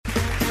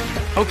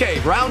Okay,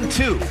 round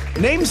 2.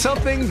 Name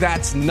something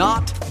that's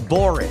not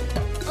boring.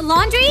 A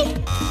laundry?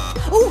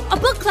 Ooh, a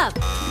book club.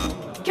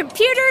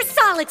 Computer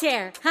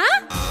solitaire,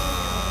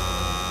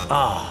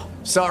 huh?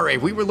 Sorry,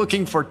 we were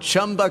looking for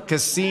Chumba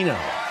Casino.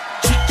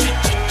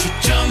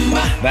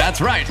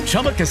 That's right.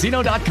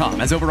 ChumbaCasino.com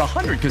has over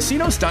 100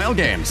 casino-style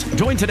games.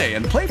 Join today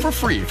and play for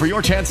free for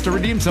your chance to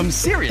redeem some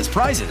serious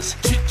prizes.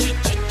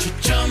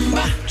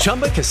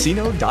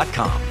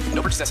 ChumbaCasino.com.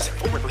 No purchase necessary.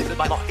 Void where prohibited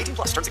by law. 18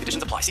 plus. Terms and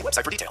conditions apply. See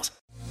website for details.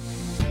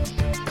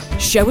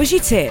 Show us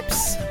your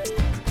tips.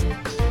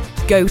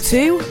 Go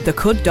to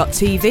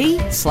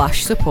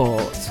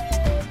thecud.tv/support.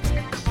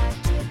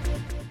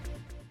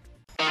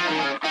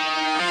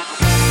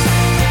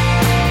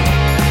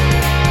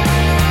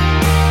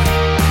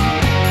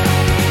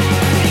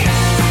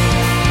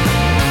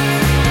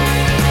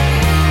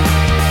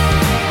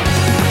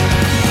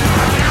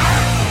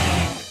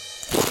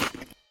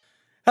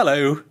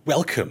 Hello,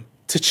 welcome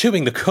to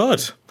Chewing the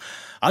Cud.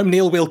 I'm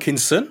Neil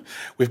Wilkinson.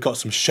 We've got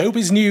some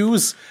showbiz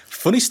news,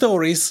 funny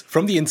stories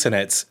from the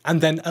internet, and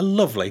then a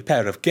lovely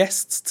pair of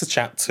guests to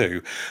chat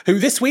to, who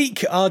this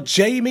week are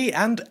Jamie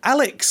and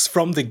Alex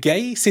from the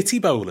Gay City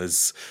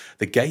Bowlers,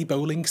 the gay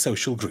bowling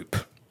social group.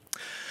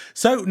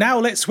 So now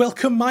let's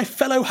welcome my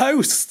fellow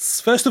hosts.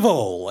 First of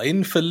all,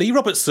 in for Lee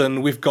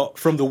Robertson, we've got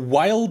from the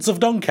wilds of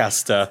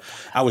Doncaster,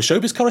 our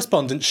showbiz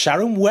correspondent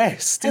Sharon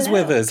West is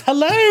with us.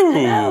 Hello.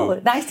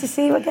 Hello. Nice to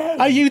see you again.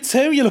 Are you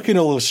too? You're looking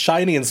all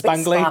shiny and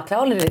spangly. Sparkly. I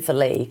only did it for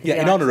Lee.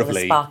 Yeah, in honour of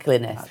Lee.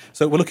 Sparkliness.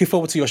 So we're looking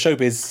forward to your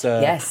showbiz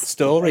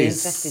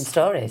stories. Interesting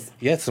stories.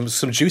 Yeah,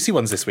 some juicy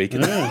ones this week.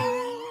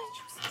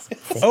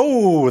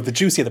 Oh, the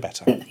juicier the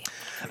better.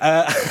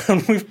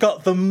 And we've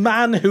got the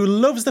man who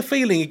loves the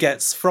feeling he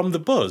gets from the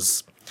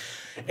buzz.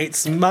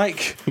 It's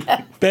Mike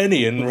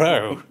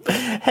Bennion-Rowe.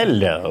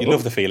 Hello. You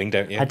love the feeling,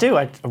 don't you? I do.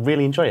 I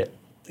really enjoy it.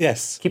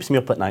 Yes. Keeps me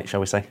up at night,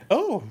 shall we say.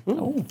 Oh.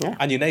 Yeah.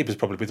 And your neighbours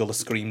probably with all the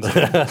screams.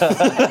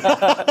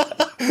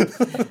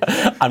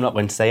 I'm not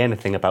going to say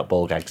anything about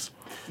ball gags.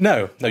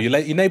 No, your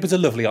neighbours are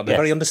lovely, aren't they? Yes.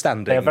 Very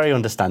understanding. They're very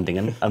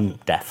understanding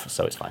and deaf,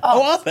 so it's fine.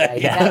 Oh, are they?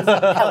 Yeah.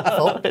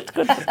 Helpful. It's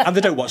good. And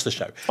they don't watch the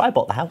show. I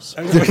bought the house.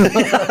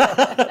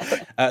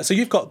 So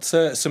you've got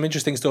some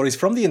interesting stories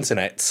from the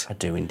internet. I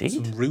do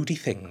indeed. Rudy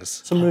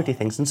things. Some rudy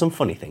things and some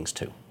funny things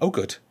too. Oh,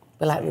 good.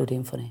 We like Rudy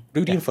and funny.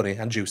 Rudy and funny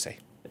and juicy.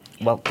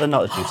 Well, they're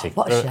not as juicy.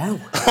 What a show.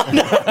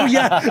 Oh,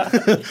 yeah.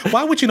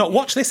 Why would you not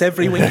watch this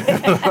every week?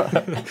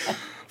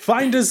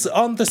 Find us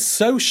on the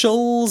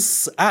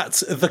socials at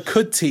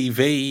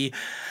thecud.tv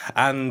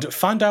and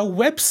find our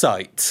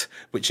website,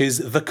 which is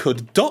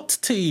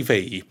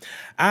thecud.tv.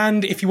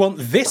 And if you want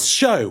this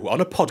show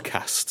on a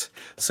podcast,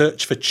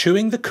 search for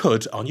Chewing the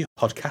Cud on your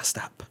podcast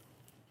app.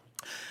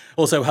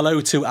 Also,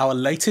 hello to our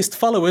latest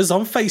followers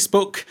on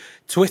Facebook,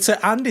 Twitter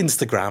and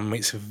Instagram.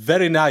 It's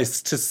very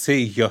nice to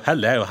see you.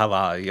 Hello, how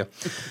are you?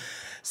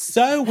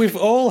 So, we've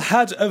all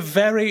had a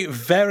very,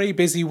 very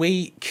busy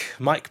week.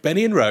 Mike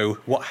Bennion-Rowe,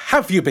 what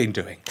have you been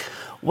doing?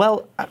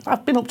 Well,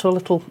 I've been up to a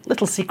little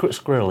secret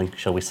squirreling,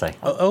 shall we say.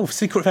 Oh,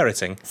 secret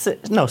ferreting?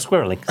 No,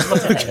 squirreling.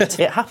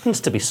 It happens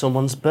to be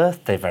someone's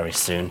birthday very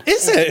soon.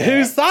 Is it?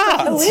 Who's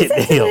that? Who is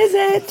it? Who is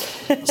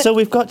it? So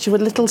we've got you a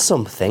little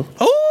something.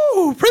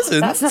 Oh,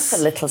 presents. That's not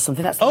a little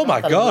something. That's Oh,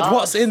 my not a God, lot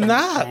what's in of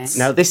that? something.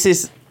 Now, this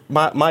is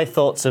my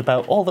thoughts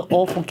about all the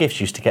awful gifts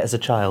you used to get as a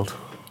child.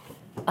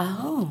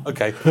 Oh.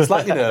 Okay,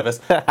 slightly nervous.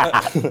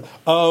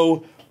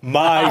 Oh,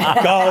 my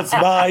God,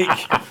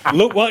 Mike.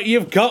 Look what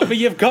you've got me.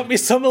 You've got me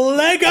some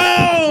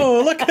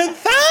Lego. Look at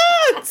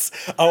that.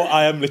 Oh,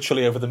 I am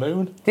literally over the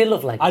moon. Do you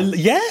love Lego?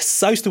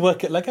 Yes, I used to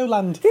work at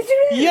Legoland. Did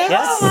you really?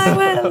 Yes. Oh, my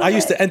word. I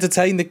used to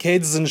entertain the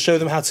kids and show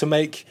them how to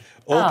make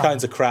all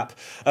kinds of crap.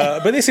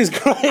 But this is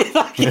great.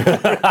 Thank you.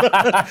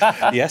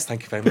 Yes,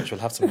 thank you very much. We'll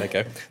have some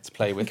Lego to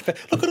play with.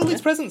 Look at all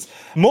these presents.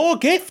 More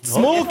gifts.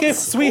 More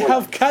gifts. We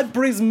have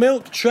Cadbury's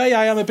milk tray.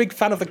 I am a big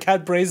fan of the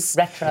Cadbury's.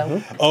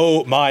 Retro.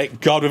 Oh, my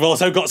God. We've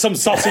also got some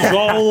sausage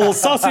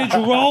rolls. Sausage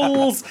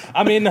rolls.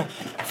 I'm in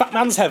fat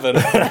man's heaven.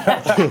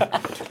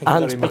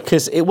 And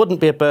because it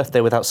wouldn't be a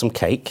birthday without some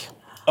cake.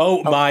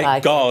 Oh, my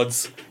my God.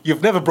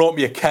 You've never brought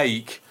me a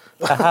cake.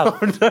 I have.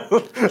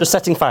 Just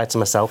setting fire to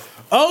myself.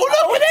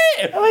 Oh, look at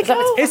it! Oh, my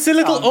God. It's a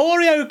little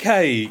Oreo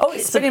cake. Oh,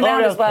 it's spinning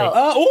round Oreo as well.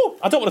 Oh,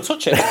 I don't want to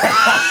touch it.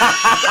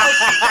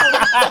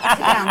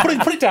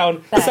 put it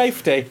down.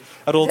 Safety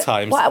at all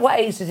times. What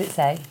age does it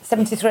say?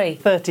 73.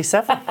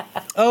 37.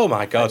 Oh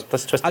my God!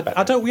 Let's twist it back.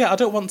 I don't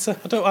want to.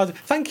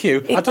 Thank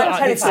you. He's quite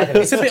terrified of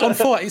it. It's a bit on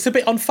fire. It's a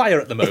bit on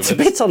fire at the moment. It's a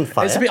bit on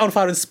fire. It's a bit on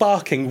fire and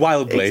sparking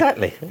wildly.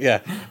 Exactly. Yeah.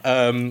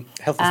 Health and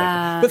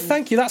safety. But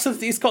thank you.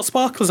 It's got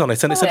sparklers on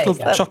it, and it's a there little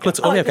you go. chocolate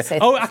Oh, Oreo it's cake.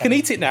 safe Oh, to I can say.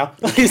 eat it now.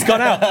 He's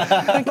gone out.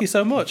 Thank you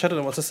so much. I don't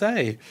know what to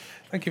say.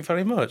 Thank you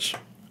very much.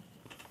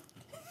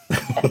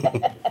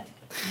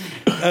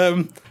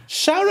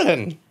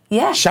 Sharon.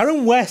 Yes.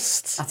 Sharon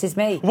West. That is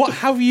me. What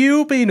have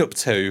you been up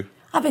to?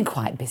 I've been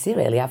quite busy,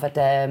 really. I've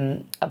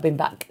been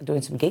back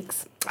doing some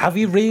gigs. Have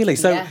you really?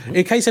 So, Yeah.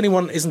 in case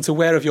anyone isn't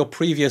aware of your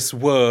previous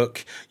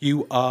work,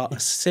 you are a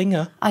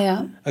singer. I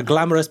am. A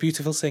glamorous,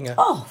 beautiful singer.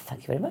 Oh,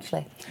 thank you very much,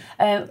 Lee.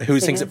 Who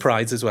sings at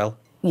Prides as well.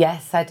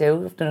 Yes, I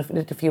do. I've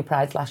did a few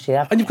prides last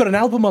year. And you've got an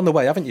album on the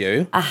way, haven't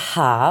you? I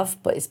have,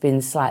 but it's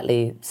been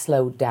slightly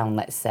slowed down,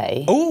 let's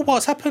say. Oh,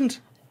 what's happened?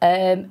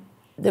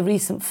 The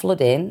recent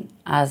flooding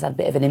has had a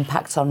bit of an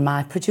impact on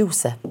my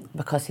producer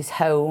because his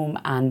home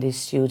and his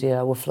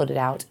studio were flooded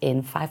out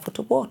in 5 foot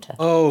of water.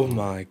 Oh,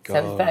 my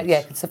God. So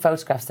it's a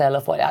photograph there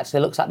of what it actually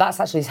looks like. That's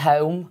actually his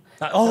home.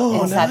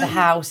 Oh, Inside the nice.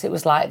 house, it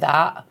was like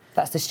that.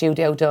 That's the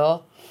studio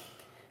door.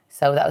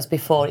 So that was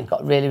before it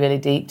got really, really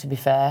deep, to be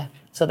fair.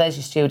 So there's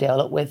your studio,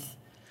 look, with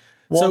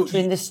water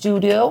in the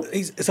studio.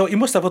 So you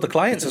must have other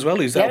clients as well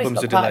whose Yeah, albums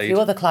he's are got quite a delayed.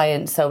 few other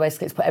clients, so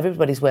basically it's put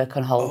everybody's work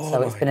on hold.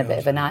 So it's my been a bit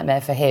of a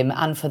nightmare for him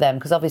and for them,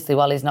 because obviously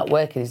while he's not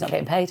working, he's not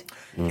getting paid.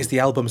 Is the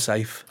album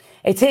safe?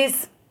 It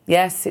is,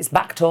 yes, it's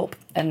backed up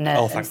and,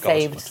 and thank God.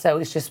 saved. So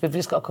we've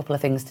just got a couple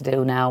of things to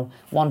do now.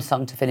 One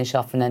song to finish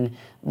off and then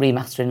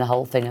remastering the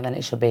whole thing, and then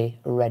it should be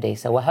ready.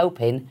 So we're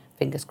hoping,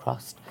 fingers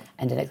crossed,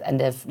 end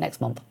of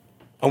next month.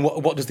 And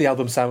what does the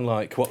album sound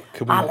like? What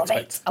could we I love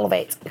expect? it. I love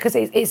it because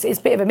it's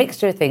a bit of a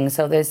mixture of things.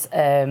 So there's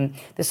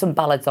some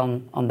ballads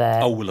on there.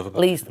 Oh, we love a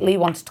ballad. Lee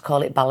wanted to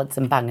call it Ballads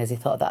and Bangers. He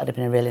thought that'd have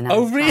been a really nice.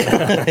 Oh,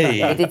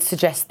 really? He did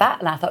suggest that,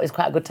 and I thought it was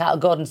quite a good title.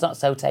 Gordon's not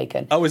so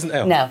taken. Oh, isn't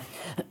it? No.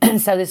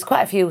 So there's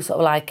quite a few sort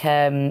of like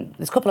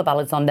there's a couple of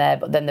ballads on there,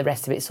 but then the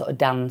rest of it's sort of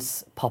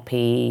dance,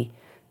 poppy,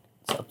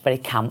 sort of very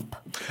camp.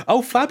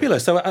 Oh,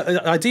 fabulous. So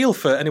ideal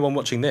for anyone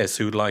watching this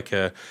who'd like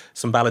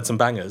some ballads and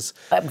bangers.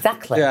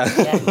 Exactly. Yeah.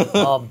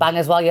 Or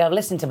bangers while you're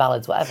listening to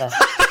ballads, whatever.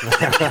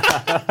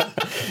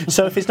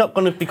 So if it's not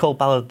going to be called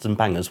Ballads and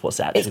Bangers, what's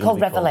it actually It's called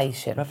gonna be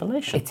Revelation.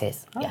 Revelation? It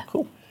is. Oh, Yeah.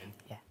 cool.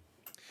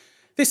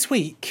 This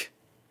week,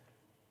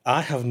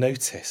 I have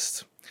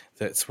noticed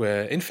that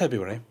we're in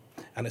February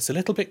and it's a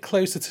little bit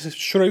closer to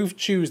Shrove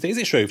Tuesday. Is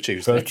it Shrove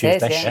Tuesday? Shrove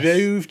Tuesday, yes.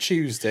 Shrove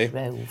Tuesday,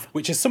 Shrove.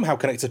 which is somehow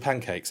connected to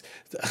pancakes.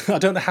 I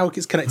don't know how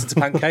it's connected to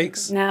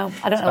pancakes No,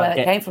 I don't know where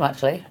that came from,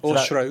 actually. or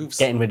That- Shroves.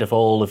 Getting rid of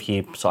all of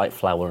your sort of like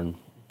flour and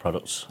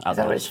products out Is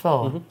that what it's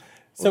for?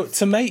 So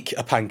to make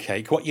a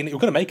pancake, what you need, we're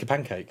going to make a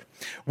pancake.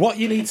 What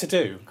you need to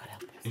do,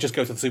 you just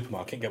go to the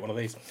supermarket and get one of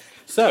these.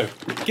 So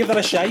give that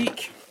a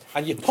shake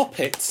and you pop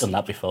it. Done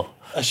that before.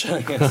 A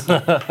shake, yes.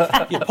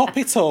 You pop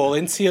it all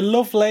into your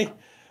lovely.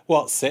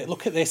 What's it?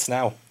 Look at this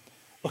now.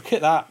 Look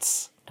at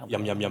that.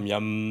 Yum yum yum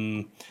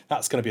yum.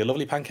 That's going to be a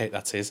lovely pancake.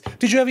 That is.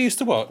 Did you ever used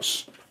to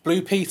watch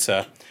Blue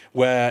Peter,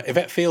 where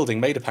Yvette Fielding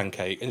made a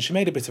pancake and she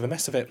made a bit of a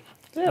mess of it?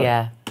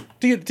 Yeah.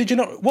 Did you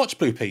not watch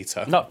Blue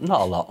Peter? Not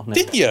a lot. No.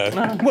 Did you?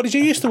 What did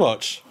you used to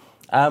watch?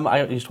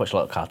 I used to watch a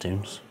lot of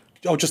cartoons.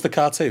 Oh, just the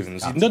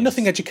cartoons.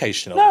 Nothing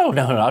educational.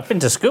 No. I've been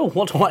to school.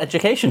 What do I want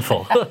education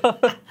for?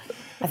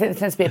 I think there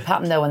tends to be a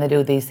pattern, though, when they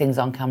do these things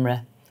on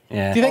camera.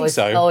 Yeah. Do you think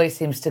so? Always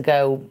seems to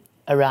go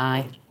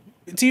awry.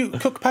 Do you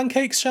cook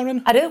pancakes,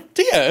 Sharon? I do.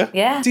 Do you?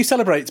 Yeah. Do you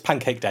celebrate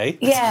Pancake Day?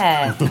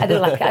 Yeah,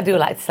 I do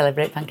like to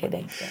celebrate Pancake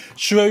Day. Yeah.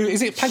 Shrove,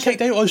 is it Pancake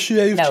Day or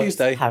Shrove No,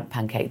 Tuesday? it's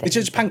Pancake Day. It's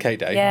just Pancake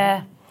Day?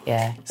 Yeah.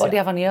 What do you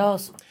have on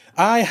yours?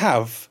 I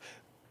have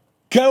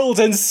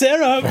golden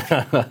syrup.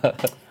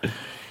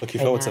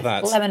 Looking forward to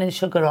that. Lemon and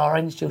sugar,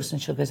 orange juice and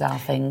sugar's our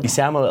thing. You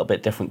see, I'm a little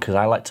bit different because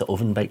I like to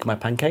oven bake my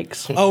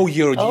pancakes. Oh,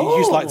 you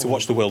just like to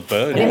watch the world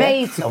burn. You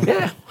made some.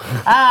 Yeah.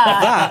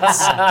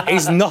 That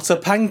is not a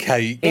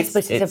pancake. It's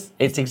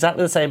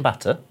exactly the same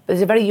batter.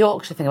 There's a very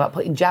Yorkshire thing about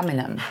putting jam in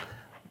them.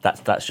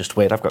 That's just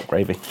weird. I've got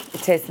gravy.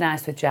 It tastes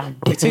nice with jam.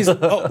 It is.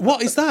 Oh,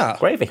 what is that?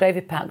 Gravy.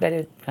 Gravy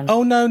pancake.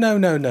 Oh, no.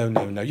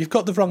 You've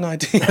got the wrong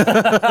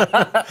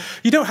idea.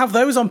 You don't have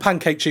those on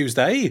Pancake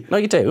Tuesday. No,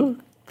 you do.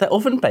 They're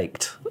oven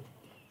baked.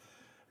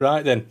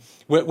 Right then.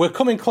 We're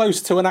coming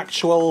close to an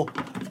actual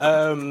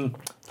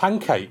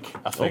pancake,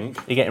 I think.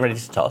 You're getting ready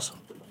to toss.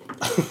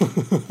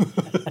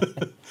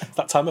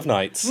 That time of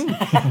night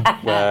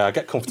where I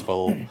get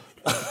comfortable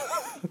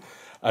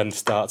and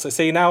start. So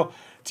see, now,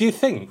 do you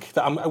think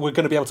that we're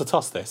going to be able to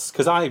toss this?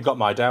 Because I've got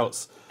my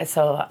doubts. It's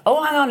all like,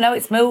 oh, hang on, no,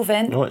 it's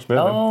moving. No, it's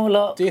moving. Oh,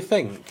 look. Do you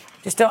think?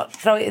 Just don't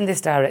throw it in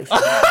this direction.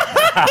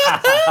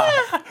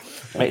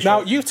 Make sure.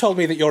 Now, you've told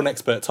me that you're an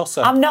expert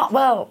tosser. I'm not,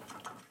 well,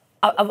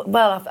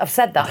 I've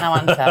said that, now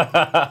I'm so.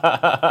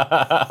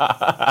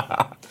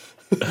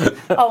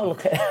 Oh,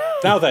 look at it.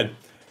 Now then.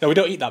 No, we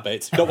don't eat that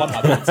bit. We don't want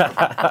that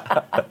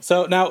bit.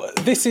 So now,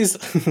 this is...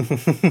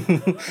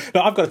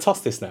 No, I've got to toss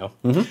this now.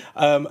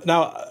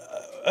 Now,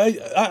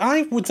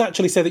 I would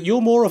actually say that you're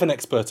more of an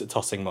expert at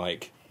tossing,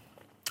 Mike.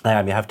 I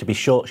am. You have to be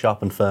short,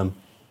 sharp, and firm.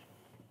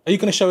 Are you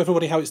going to show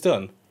everybody how it's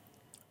done?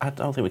 I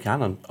don't think we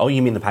can. Oh,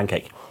 you mean the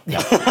pancake?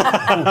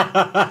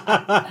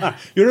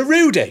 You're a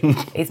Rudy.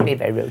 He's being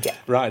very rude, yeah.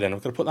 Right then, I'm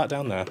going to put that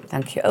down there.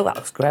 Tunk you. Oh, that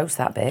looks gross,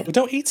 that bit. But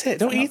don't eat it.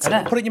 Don't eat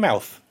gonna. it. Put it in your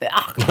mouth.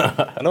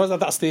 Ah, I know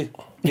that's the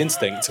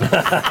instinct. Are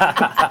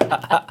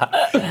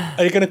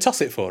you going to toss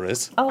it for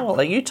us? Oh, well,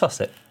 let you toss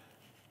it.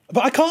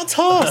 But I can't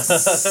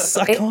toss.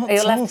 I can't Are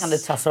you a toss.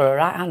 left-handed tosser or a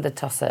right-handed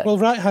tosser? Well,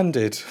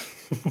 right-handed.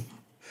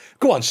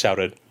 Go on,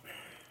 Sharon.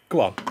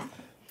 Go on.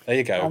 There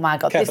you go. Oh my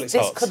God, Careful, this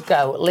it's hot. could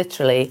go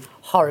literally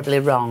horribly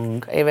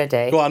wrong. Are you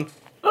ready? Go on.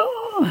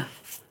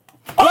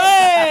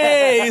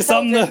 Hey! It's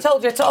on the...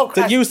 Told you. Oh,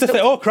 Christ. Use the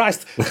thing. Oh,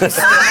 Christ.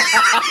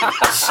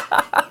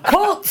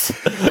 Cut!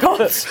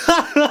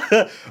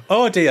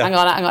 Oh, dear. Hang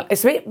on.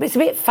 It's a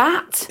bit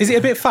fat. Is it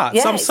a bit fat?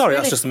 Yeah, I'm it's sorry,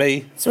 really- that's just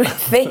me. It's really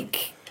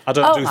thick. I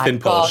don't do my thin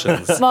God.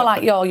 portions. It's more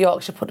like your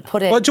Yorkshire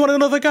pudding. Well, do you want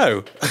another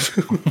go?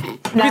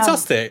 No. You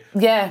tossed it?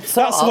 Yeah,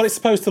 sort That's of. what it's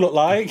supposed to look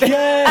like.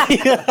 Yeah.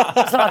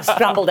 It's like a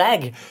scrambled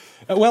egg.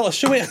 Well, I'll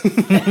show it.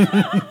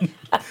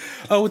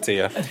 Oh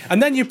dear.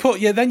 And then you put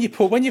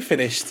when you're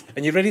finished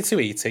and you're ready to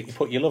eat it, you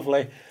put your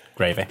lovely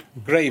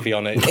gravy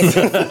on it.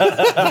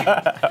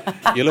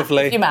 Your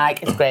lovely. You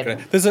Mike, it's great.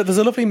 There's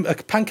a lovely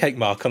pancake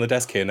mark on the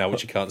desk here now,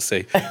 which you can't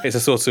see. It's a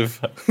sort of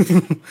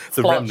the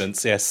Splotch.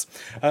 remnants, yes.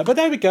 But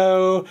there we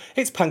go.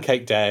 It's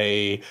pancake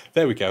day.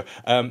 There we go.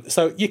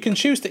 So you can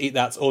choose to eat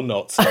that or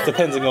not,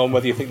 depending on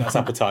whether you think that's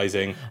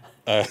appetising.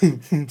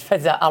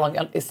 Depends on how long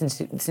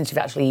since you've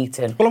actually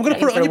eaten. Well, I'm going to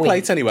put it on your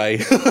plate anyway.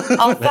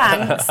 Oh,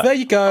 thanks. There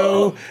you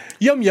go.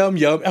 Yum, yum,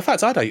 yum. In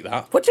fact, I'd eat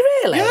that. Would you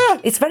really? Yeah.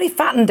 It's very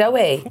fat and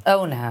doughy.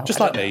 Oh, no. Just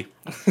like me.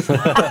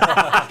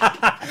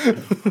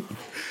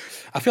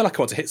 I feel like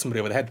I want to hit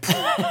somebody over the head.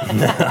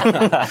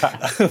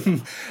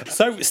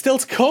 So, still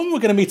to come, we're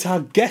going to meet our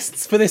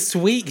guests for this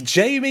week,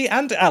 Jamie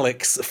and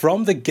Alex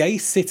from the Gay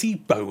City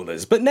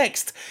Bowlers. But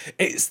next,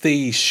 it's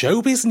the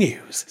Showbiz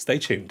News. Stay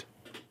tuned.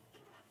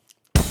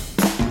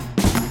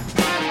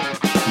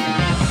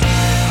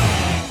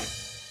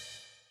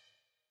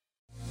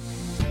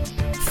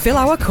 Fill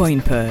our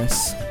coin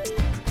purse.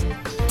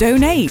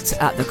 Donate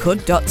at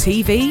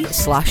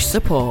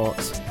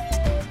thecud.tv/support.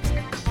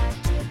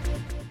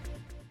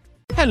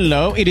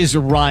 Hello, it is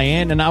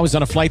Ryan, and I was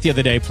on a flight the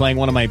other day playing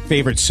one of my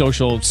favorite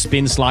social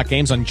spin slot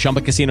games on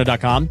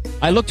ChumbaCasino.com.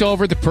 I looked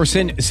over at the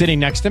person sitting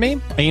next to me,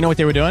 and you know what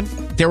they were doing?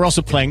 They were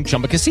also playing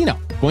Chumba Casino.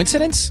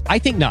 Coincidence? I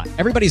think not.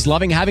 Everybody's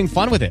loving having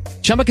fun with it.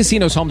 Chumba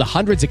Casino is home to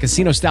hundreds of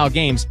casino-style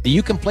games that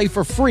you can play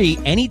for free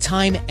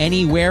anytime,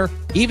 anywhere,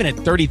 even at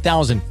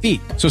 30,000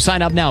 feet. So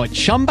sign up now at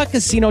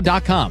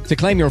ChumbaCasino.com to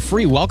claim your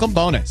free welcome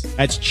bonus.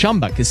 That's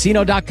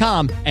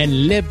ChumbaCasino.com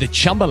and live the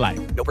Chumba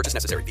life. No purchase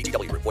necessary.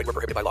 VGW. Void where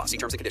prohibited by law. See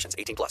terms and conditions.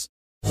 18+.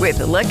 With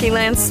the Lucky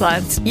Land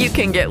Slots, you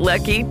can get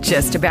lucky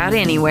just about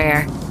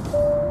anywhere.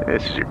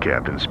 This is your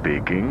captain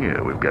speaking.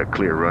 We've got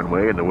clear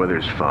runway and the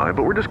weather's fine,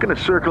 but we're just going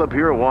to circle up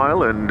here a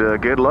while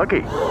and get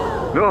lucky.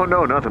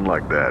 No, nothing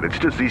like that. It's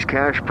just these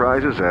cash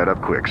prizes add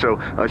up quick. So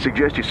I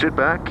suggest you sit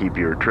back, keep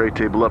your tray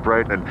table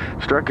upright, and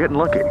start getting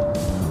lucky.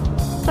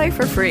 Play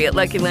for free at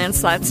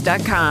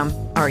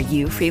LuckyLandSlots.com. Are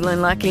you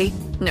feeling lucky?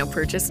 No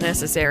purchase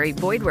necessary.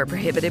 Void where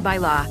prohibited by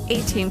law.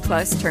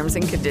 18+ terms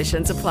and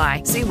conditions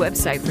apply. See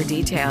website for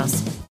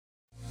details.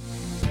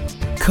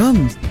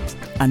 Come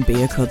and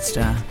be a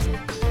Cudstar.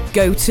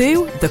 Go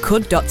to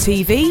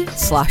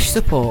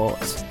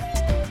thecud.tv/support.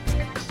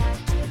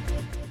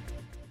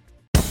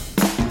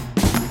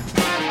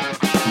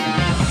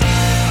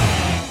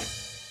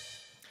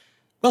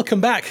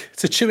 Welcome back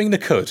to Chewing the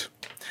Cud.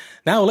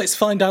 Now let's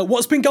find out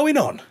what's been going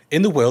on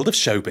in the world of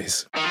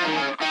showbiz.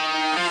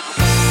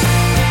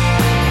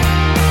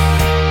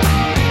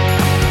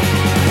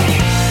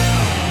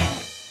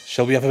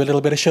 Shall we have a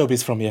little bit of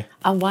showbiz from you?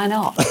 And why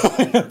not?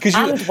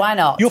 Why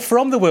not? You're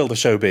from the world of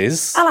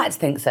showbiz. I like to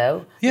think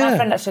so. Yeah. My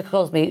friend actually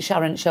calls me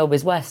Sharon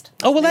Showbiz West.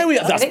 Oh, well, there we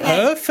are. That's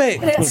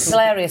perfect. It's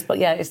hilarious, but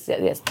yeah, it's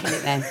my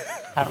nickname,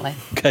 apparently.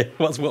 Okay,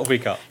 what have we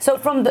got? So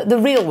from the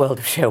real world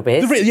of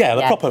showbiz.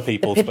 The proper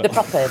people. The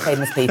proper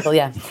famous people,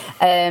 yeah.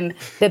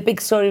 The big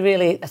story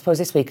really, I suppose,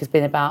 this week has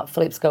been about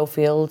Philip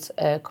Schofield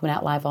coming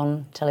out live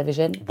on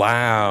television.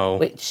 Wow.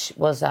 Which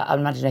was, I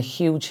imagine, a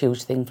huge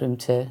thing for him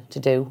to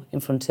do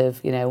in front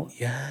of, so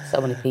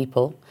many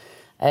people.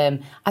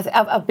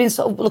 I've been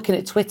sort of looking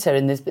at Twitter,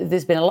 and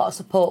there's been a lot of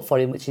support for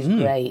him, which is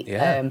great.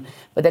 Yeah.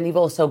 But then you've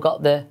also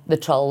got the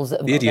trolls that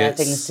have got their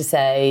things to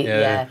say.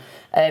 Yeah.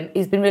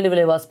 He's been really,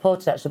 really well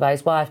supported actually by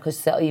his wife,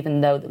 because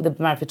even though they've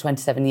been married for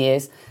 27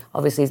 years,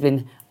 obviously he's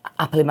been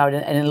happily married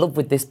and in love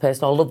with this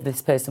person, or loved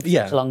this person for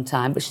such a long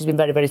time. But she's been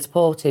very, very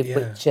supportive,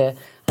 which I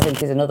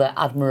think is another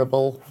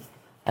admirable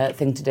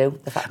thing to do.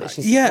 The fact that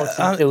she's supported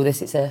him through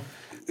this,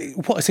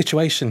 what a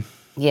situation.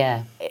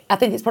 Yeah, I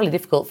think it's probably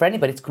difficult for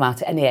anybody to come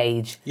out at any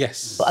age.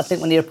 Yes. But I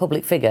think when you're a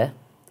public figure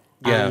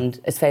and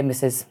as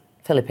famous as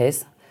Philip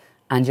is,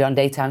 and you're on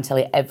daytime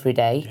telly every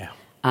day,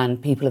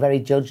 and people are very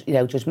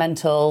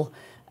judgmental,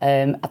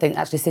 I think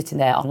actually sitting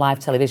there on live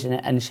television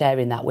and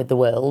sharing that with the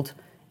world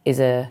is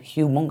a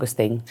humongous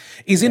thing.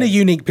 He's in a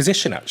unique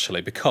position,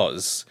 actually,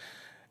 because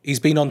he's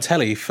been on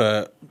telly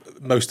for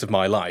most of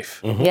my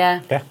life. Mm-hmm.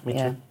 Yeah, me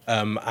too.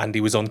 And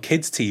he was on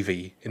kids'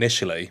 TV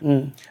initially.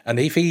 And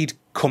if he'd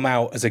come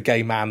out as a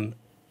gay man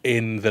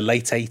in the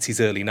late 80s,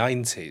 early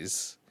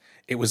 90s,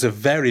 it was a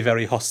very,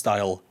 very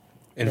hostile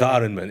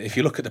environment. If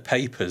you look at the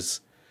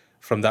papers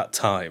from that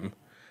time,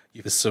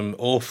 there's some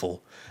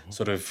awful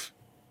sort of,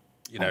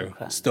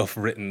 stuff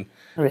written.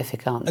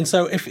 Horrific, aren't they? And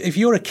so if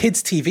you're a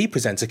kids' TV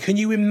presenter, can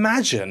you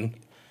imagine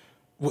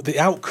the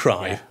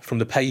outcry from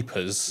the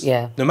papers,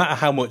 no matter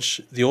how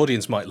much the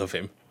audience might love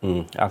him.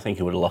 I think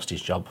he would have lost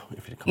his job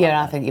if he'd come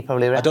I think you're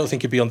probably right. I don't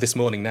think he'd be on This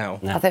Morning now.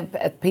 No. I think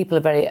people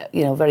are very,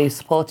 very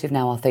supportive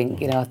now. I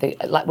think, I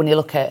think like when you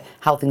look at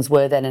how things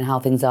were then and how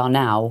things are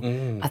now,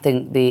 I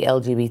think the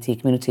LGBT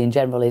community in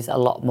general is a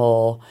lot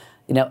more.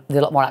 There's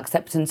a lot more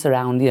acceptance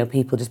around,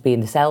 people just being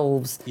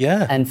themselves.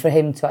 Yeah. And for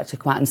him to actually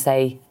come out and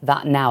say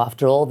that now,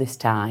 after all this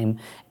time,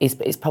 is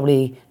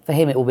probably, for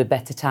him, it will be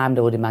better timed,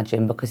 I would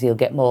imagine, because he'll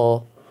get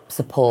more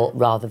support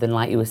rather than,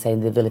 like you were saying,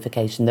 the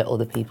vilification that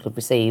other people have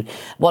received.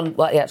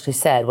 What he actually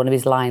said, one of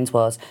his lines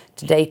was,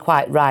 "Today,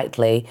 quite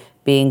rightly,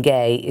 being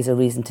gay is a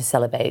reason to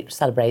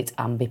celebrate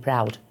and be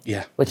proud."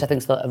 Yeah. Which I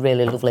think is a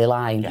really lovely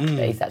line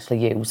that he's actually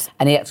used.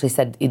 And he actually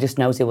said he just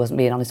knows he wasn't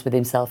being honest with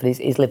himself, and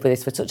he's lived with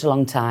this for such a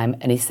long time.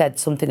 And he said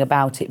something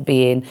about it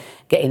being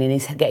getting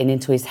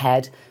into his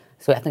head.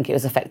 So I think it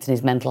was affecting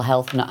his mental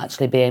health, not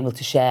actually being able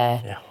to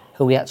share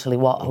who he actually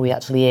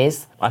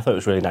is. I thought it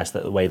was really nice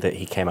that the way that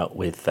he came out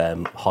with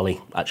Holly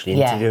actually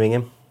interviewing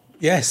him.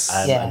 Yes.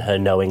 And her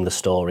knowing the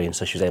story, and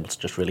so she was able to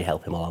just really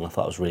help him along. I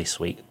thought it was really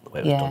sweet the way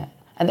it was done.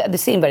 And they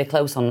seem very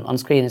close on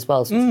screen as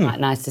well, so it's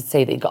quite nice to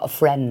see that he got a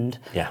friend.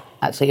 Yeah.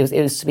 Actually,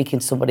 he was speaking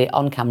to somebody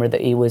on camera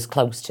that he was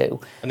close to.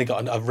 And he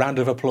got a round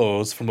of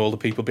applause from all the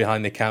people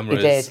behind the cameras.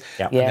 He did,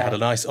 And they had a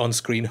nice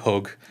on-screen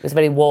hug. It was a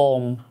very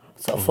warm,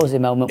 sort of fuzzy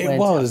moment. It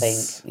was. I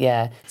think.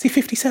 Yeah. Is he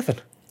 57?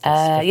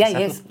 Yeah,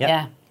 he is.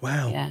 Yeah.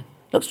 Wow. Yeah.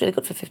 Looks really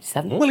good for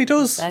 57. Well, he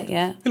does.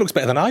 Yeah. He looks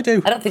better than I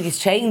do. I don't think he's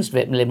changed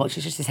really much.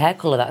 It's just his hair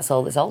colour, that's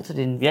all that's altered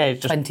in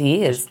 20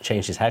 years. Just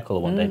changed his hair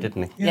colour one day,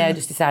 didn't he? Yeah, he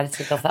just decided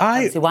to go for that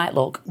fancy white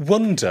look. I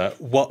wonder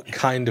what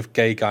kind of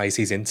gay guys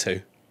he's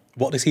into.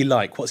 What does he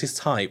like? What's his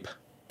type?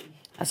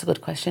 That's a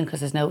good question, because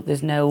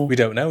there's no... We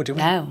don't know, do we?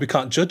 No. We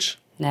can't judge?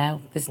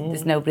 No, there's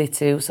nobody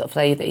to sort of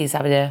say that he's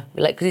having a...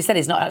 Because he said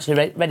he's not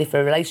actually ready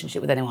for a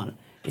relationship with anyone.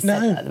 He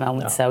said that at the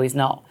moment, so he's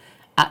not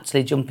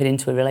actually jumping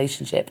into a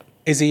relationship.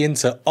 Is he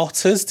into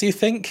otters, do you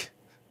think?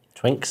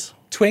 Twinks.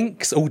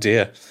 Twinks? Oh,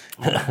 dear.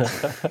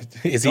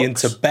 Is he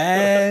into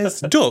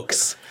bears?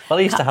 Ducks? Well,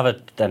 he used to have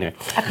a... Anyway.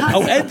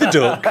 Oh, Ed the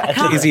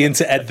Duck. Is he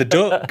into Ed the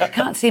Duck? I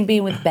can't see him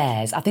being with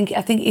bears. I think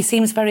he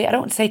seems very... I don't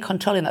want to say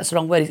controlling, that's the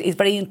wrong word. He's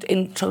very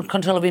in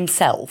control of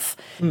himself.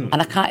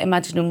 And I can't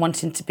imagine him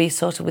wanting to be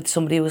sort of with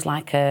somebody who was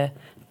like a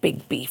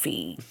big,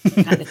 beefy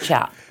kind of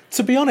chap.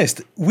 To be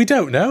honest, we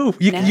don't know.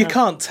 You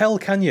can't tell,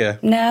 can you?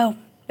 No.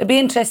 It'd be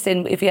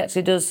interesting if he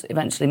actually does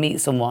eventually meet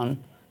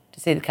someone to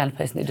see the kind of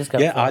person he does go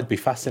for. I'd be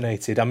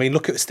fascinated. I mean,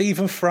 look at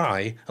Stephen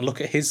Fry and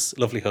look at his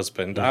lovely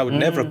husband. I would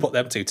never have put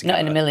them two together. Not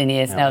in a million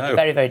years. No, they're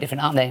very, very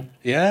different, aren't they?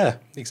 Yeah,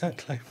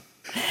 exactly.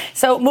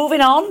 So,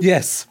 moving on.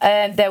 Yes.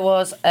 There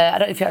was, I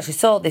don't know if you actually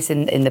saw this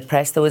in the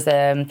press, there was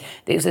it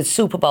was a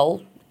Super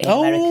Bowl in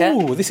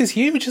America. Oh, this is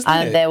huge, isn't it?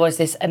 And there was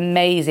this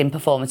amazing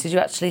performance. Did you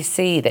actually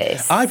see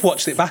this? I've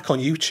watched it back on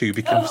YouTube.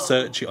 You can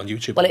search it on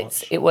YouTube. Well,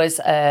 it was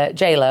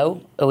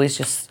J-Lo, who is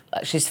just...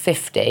 She's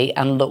 50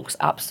 and looks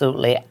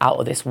absolutely out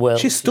of this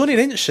world. She's stunning,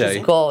 isn't she?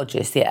 She's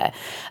gorgeous, yeah.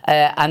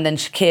 And then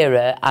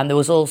Shakira, and there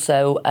was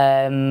also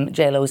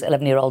J-Lo's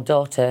 11-year-old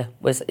daughter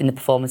was in the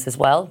performance as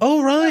well.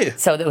 Oh, right.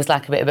 So there was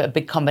like a bit of a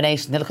big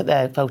combination. They look at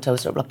their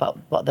photos, look at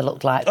what they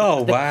looked like.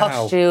 Oh, the wow.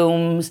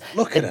 Costumes,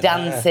 the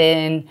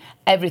dancing,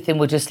 everything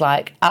was just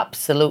like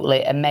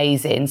absolutely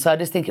amazing. So I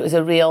just think it was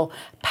a real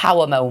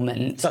power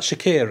moment. Is that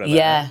Shakira?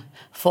 Yeah.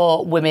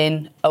 For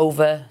women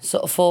over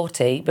sort of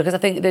 40, because I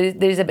think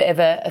there is a bit of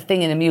a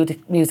thing in the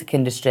music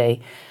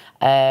industry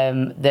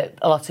that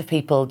a lot of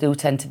people do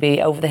tend to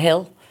be over the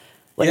hill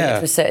when you get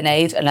to a certain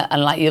age.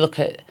 And like you look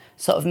at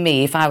sort of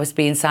me, if I was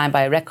being signed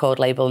by a record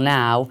label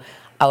now,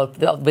 that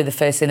would be the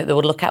first thing that they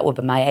would look at would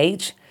be my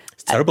age.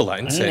 It's terrible,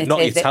 that, isn't it?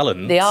 Not your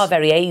talent. They are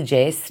very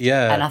ageist.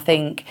 Yeah. And I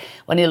think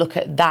when you look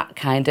at that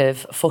kind of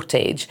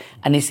footage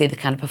and you see the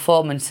kind of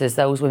performances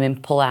those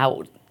women pull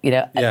out,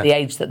 at the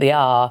age that they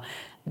are,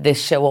 they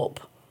show up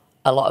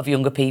a lot of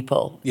younger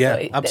people. Yeah,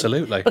 so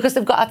absolutely. Because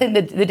they've got, I think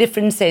the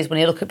difference is when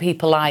you look at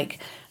people like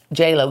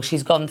J-Lo,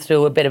 she's gone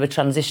through a bit of a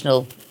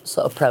transitional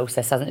sort of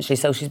process, hasn't she?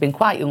 So she's been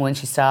quite young when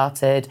she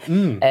started.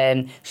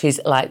 She's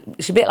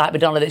a bit like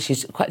Madonna, that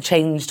she's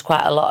changed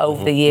quite a lot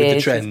over the years. With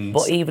the trends.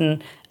 But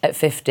even at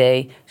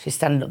 50, she's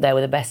standing up there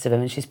with the best of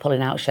them and she's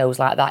pulling out shows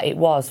like that. It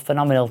was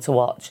phenomenal to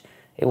watch.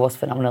 It was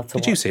phenomenal to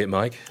watch. Did you see it,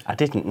 Mike? I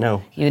didn't,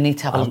 no. You need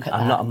to have a look at that.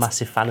 I'm not a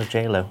massive fan of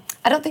J-Lo.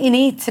 I don't think you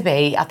need to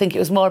be. I think it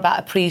was more about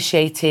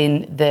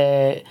appreciating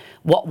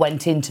what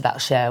went into that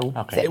show.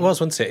 Okay. It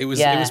was, wasn't it? It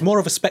was more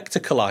of a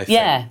spectacle, I think.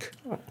 Yeah,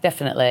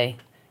 definitely.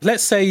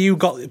 Let's say you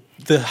got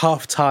the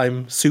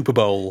halftime Super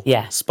Bowl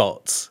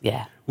spots.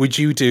 Yeah. Would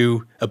you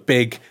do a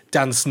big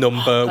dance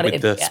number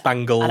with the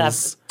spangles? I'd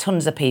have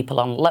tons of people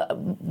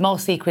on. More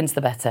sequins,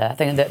 the better. I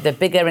think the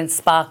bigger and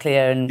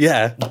sparklier and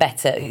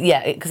better.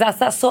 Yeah, because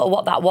that's sort of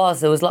what that was.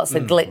 There was lots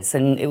of glitz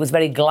and it was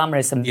very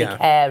glamorous and big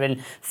hair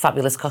and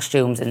fabulous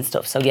costumes and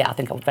stuff. So, yeah, I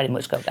think I would very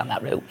much go down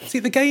that route. See,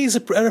 the gays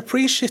are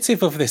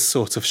appreciative of this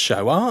sort of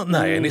show, aren't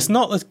they? And it's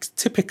not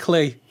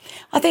typically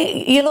I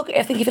think if you look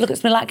at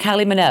something like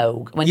Kylie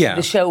Minogue when she did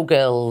the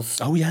Showgirls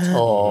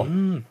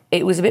tour,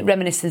 it was a bit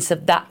reminiscent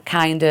of that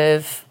kind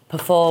of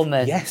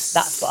performance. Yes.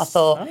 That's what I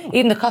thought.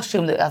 Even the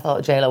costume that I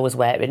thought J-Lo was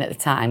wearing at the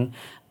time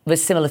was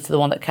similar to the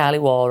one that Kylie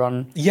wore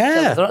on.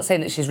 Yeah. I'm not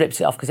saying that she's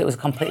ripped it off because it was a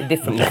completely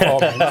different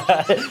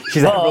performance.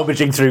 She's like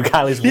rummaging through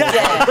Kylie's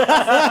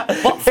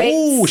wardrobe. What fits?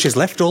 Oh, she's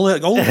left all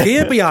the old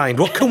gear behind.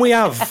 What can we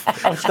have?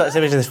 I've just got this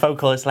image of this phone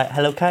call. It's like,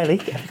 hello, Kylie.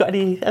 Have you got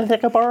anything I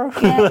can borrow?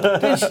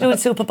 Yeah. She's doing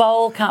Super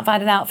Bowl, can't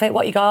find an outfit.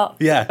 What you got?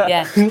 Yeah.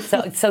 Yeah.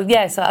 So I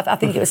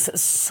think it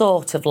was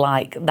sort of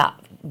like that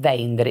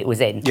vein that it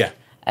was in. Yeah.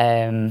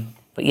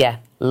 But yeah,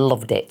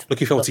 loved it.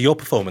 Looking forward to your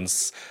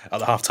performance at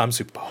the halftime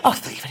Super Bowl. Oh,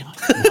 thank you very much.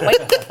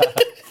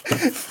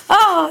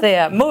 Oh,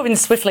 dear. Moving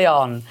swiftly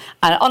on.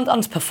 And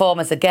on to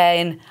performers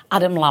again.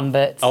 Adam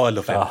Lambert. Oh, I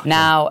love him.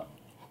 Now,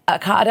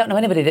 I don't know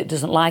anybody that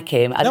doesn't like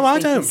him. I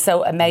don't. He's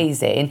so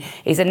amazing.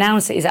 He's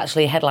announced that he's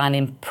actually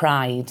headlining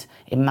Pride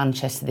in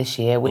Manchester this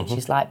year, which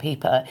is like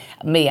people...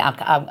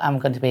 I'm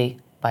going to be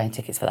buying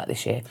tickets for that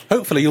this year.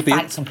 Hopefully you'll be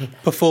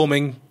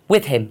performing...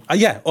 With him.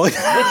 Yeah.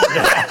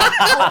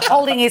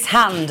 Holding his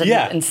hand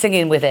and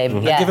singing with him.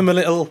 Mm-hmm. Yeah. Give him a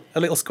little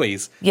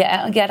squeeze.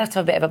 Yeah, I'd have to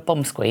have a bit of a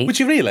bum squeeze. Would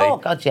you really? Oh,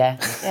 God, yeah.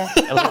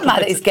 It doesn't matter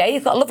that he's gay.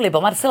 He's got a lovely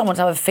bum. I still want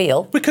to have a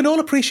feel. We can all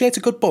appreciate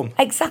a good bum.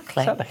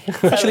 Exactly.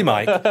 Especially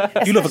Mike.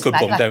 You love a good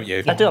bum, don't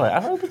you? I do. I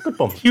love a good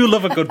bum. You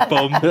love a good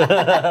bum.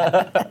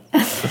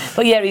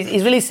 But yeah,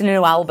 he's releasing a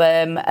new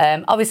album.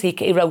 Obviously,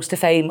 he rose to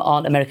fame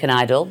on American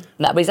Idol.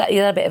 But he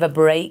had a bit of a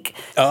break.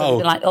 Oh.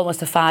 So like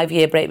almost a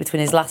 5-year break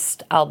between his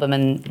last album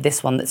and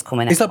this one that's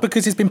coming out. Is that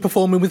because he's been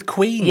performing with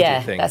Queen, Yeah, do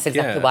you think? that's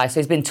exactly why. So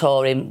he's been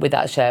touring with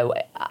that show.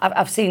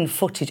 I've seen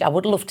footage. I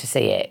would love to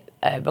see it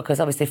because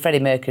obviously Freddie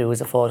Mercury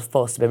was a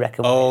force to be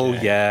reckoned with. Oh,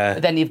 yeah.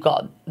 But then you've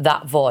got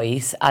that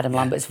voice. Adam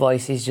Lambert's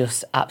voice is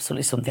just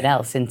absolutely something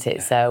else, isn't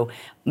it? So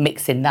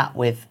mixing that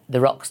with the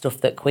rock stuff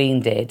that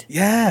Queen did,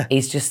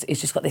 he's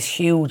just got this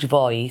huge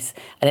voice,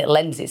 and it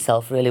lends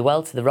itself really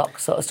well to the rock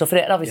sort of stuff.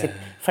 And obviously,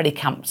 Freddie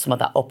camped some of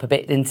that up a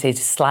bit, didn't he?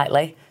 Just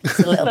slightly, just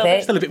a little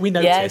bit. Still a bit. We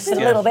noticed. Yeah, just a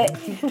little bit.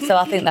 So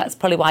I think that's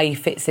probably why he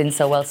fits in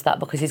so well to that,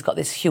 because he's got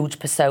this huge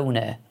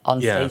persona,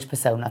 on-stage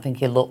persona. I think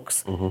he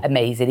looks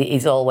amazing.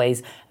 He's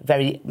always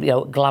very,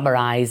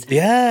 glamorised,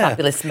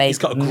 fabulous makeup. He's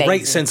got a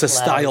great sense of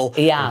style.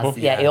 He has,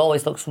 he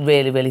always looks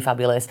really, really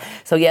fabulous.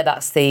 So yeah,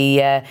 that's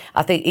the.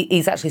 I think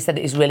he's actually said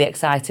that he's really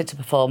excited to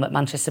perform at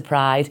Manchester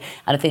Pride,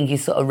 and I think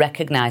he's sort of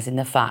recognising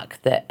the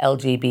fact that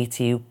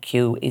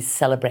LGBTQ is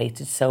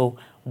celebrated so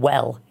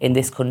well in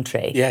this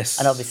country. Yes.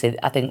 And obviously,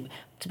 I think,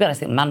 to be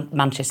honest, I think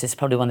Manchester is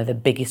probably one of the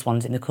biggest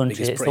ones in the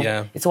country.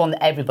 It's the one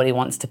that everybody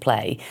wants to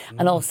play.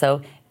 And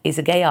also, he's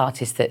a gay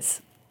artist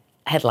that's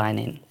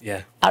headlining.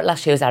 Yeah.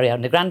 Last year was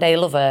Ariana Grande.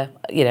 Love her,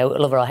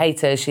 love her or hate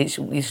her. She's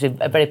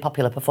a very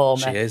popular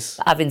performer. She is.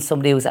 Having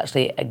somebody who's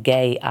actually a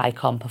gay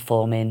icon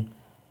performing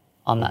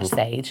on that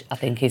stage, I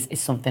think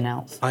is something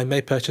else. I may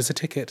purchase a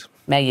ticket.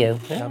 May you?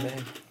 Yeah, I may.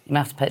 You may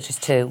have to purchase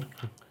 2.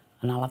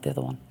 And I'll have the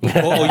other one.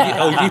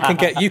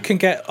 You can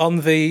get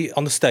on the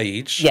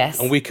stage. Yes.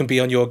 And we can be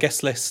on your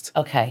guest list.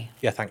 Okay.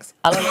 Yeah, thanks.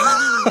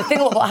 The thing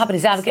what happened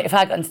is if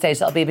I got on stage,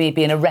 that'll be me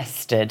being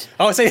arrested.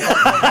 Oh, I see. For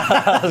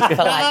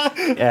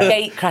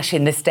gate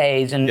crashing the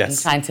stage and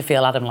trying to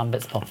feel Adam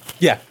Lambert's bum.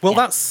 Yeah. Well,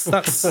 that's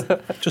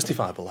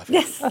justifiable. I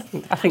think. Yes. I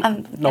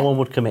think no one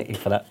would commit you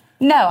for that.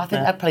 No, I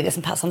think I'd probably get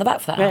some pats on the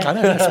back for that. Yeah. I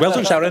know. Yes. Well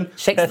done, Sharon.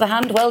 Shakes of the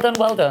hand. Well done.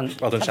 Well done.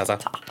 Well done, Shazza.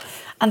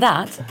 And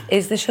that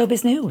is the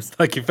showbiz news.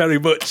 Thank you very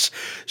much,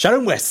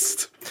 Sharon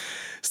West.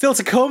 Still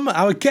to come,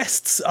 our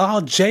guests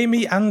are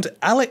Jamie and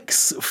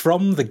Alex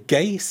from the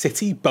Gay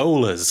City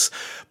Bowlers.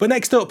 But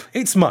next up,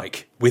 it's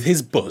Mike with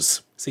his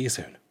buzz. See you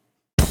soon.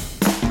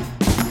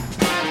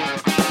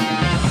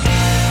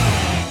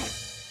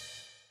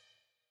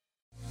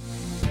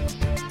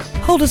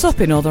 Hold us up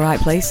in all the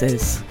right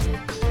places.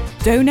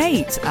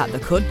 Donate at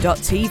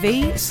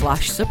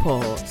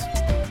thecud.tv/support.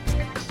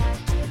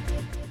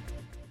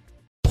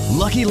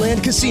 Lucky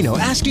Land Casino,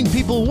 asking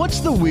people, what's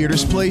the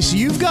weirdest place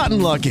you've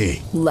gotten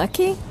lucky?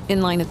 Lucky? In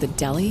line at the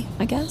deli,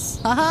 I guess?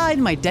 Aha,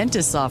 in my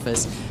dentist's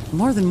office.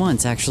 More than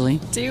once,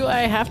 actually. Do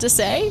I have to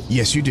say?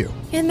 Yes, you do.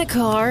 In the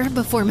car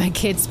before my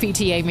kids'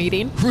 PTA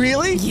meeting.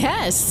 Really?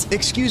 Yes.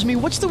 Excuse me,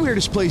 what's the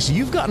weirdest place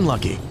you've gotten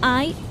lucky?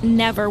 I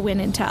never win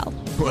and tell.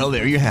 Well,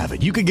 there you have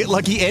it. You can get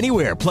lucky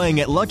anywhere, playing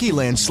at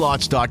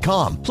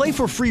LuckyLandSlots.com. Play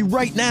for free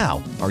right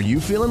now. Are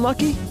you feeling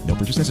lucky? No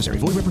purchase necessary.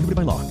 Void where prohibited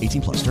by law.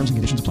 18+. Terms and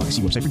conditions apply.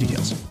 See website for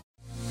details.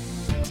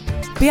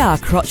 Be our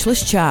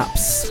crotchless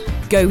chaps.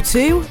 Go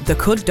to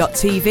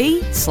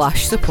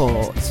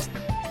thecud.tv/support.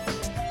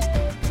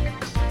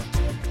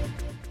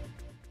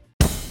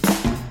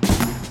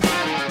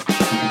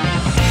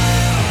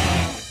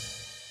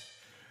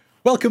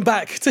 Welcome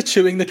back to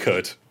Chewing the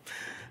Cud.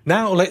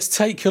 Now let's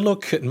take a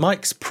look at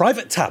Mike's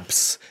private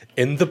tabs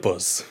in the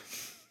buzz.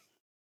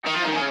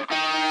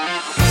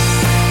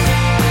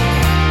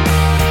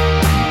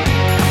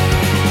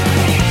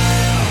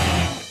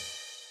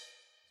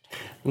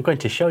 I'm going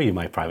to show you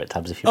my private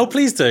tabs if you Oh,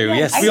 please do.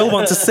 Yes, we all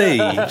want to see.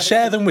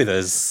 Share them with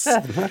us.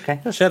 Okay.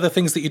 Share the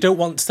things that you don't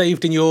want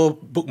saved in your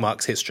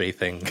bookmarks history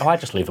thing. Oh, I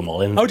just leave them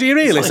all in. Oh, do you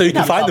really? So you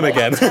can find them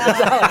again.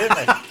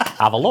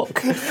 Have a look.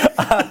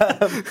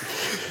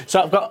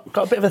 So I've got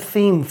a bit of a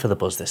theme for the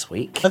buzz this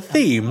week. A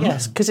theme?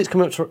 Yes, because it's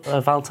coming up to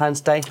Valentine's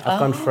Day. I've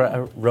gone for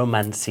a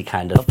romancy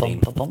kind of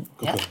theme.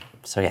 Yeah.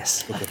 So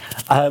yes.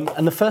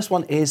 And the first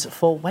one is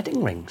for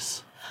wedding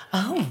rings.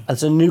 Oh.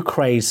 There's a new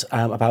craze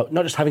about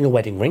not just having a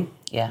wedding ring,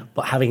 Yeah.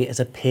 but having it as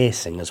a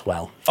piercing as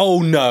well. Oh,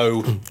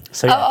 no.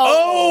 So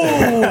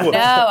yeah.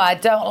 No, I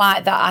don't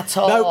like that at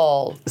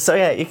all. So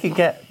yeah, you can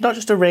get not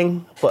just a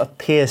ring, but a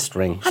pierced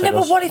ring. I So know, it but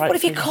goes what if right you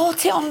through.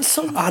 caught it on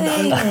something? I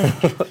know.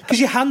 Because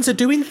your hands are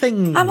doing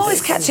things. I'm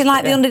always catching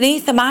like the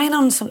underneath of mine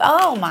on some.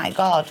 Oh my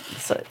god!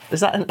 So, is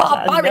that a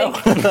Barbaric.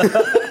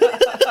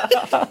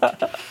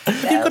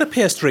 Have you got a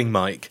pierced ring,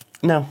 Mike?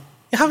 No.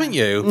 Haven't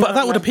you? But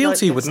that would appeal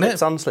to you, wouldn't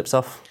Slips it? on, slips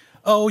off.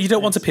 Oh, you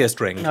don't want a pierced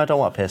ring? No, I don't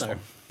want a pierced one.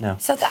 No.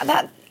 So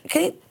that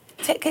can you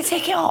take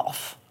it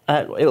off?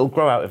 It'll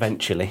grow out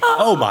eventually.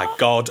 Oh my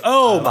god!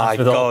 Oh my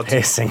With all god!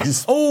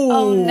 piercings.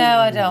 Oh no,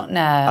 I don't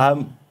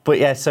know. But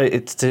yeah, so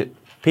it's to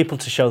people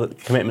to show that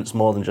commitment's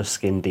more than just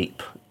skin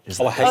deep.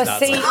 Oh, I hate that.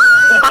 See,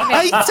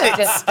 I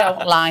just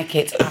don't like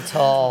it at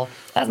all.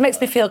 That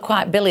makes me feel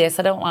quite bilious.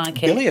 I don't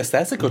like it. Bilious,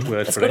 there's a good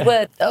word That's for a it. good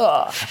word.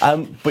 Ugh.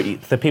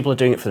 But the people are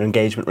doing it for their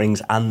engagement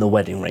rings and the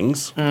wedding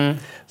rings.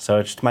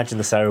 So just imagine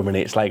the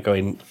ceremony. It's like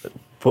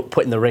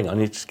putting the ring on.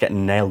 You're just getting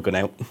a nail gun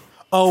out.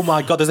 Oh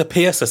my god, there's a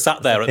piercer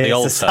sat there at the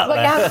altar. sat But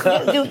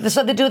yeah,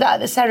 so they do that at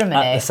the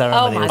ceremony. At the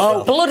ceremony. Oh my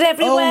god, blood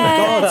everywhere.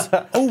 Oh my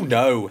god! Oh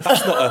no,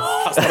 that's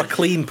not a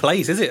clean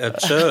place, is it? A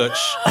church?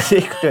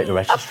 You could do it in a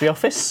registry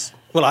office.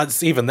 Well,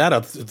 even then,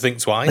 I'd think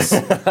twice.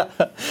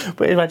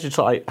 But imagine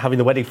sort of like having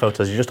the wedding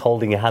photos. You're just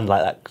holding your hand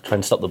like that,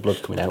 trying to stop the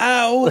blood coming out.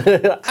 Ow!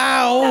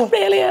 Ow! That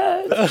really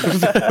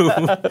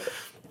hurts.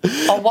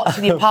 Or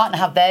watching your partner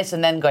have theirs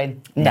and then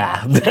going,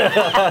 nah.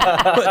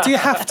 But do you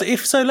have to?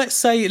 So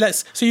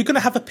you're going to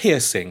have a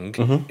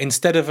piercing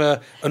instead of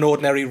an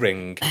ordinary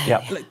ring.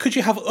 Yeah. Could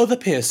you have other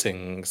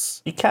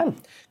piercings? You can.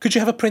 Could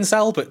you have a Prince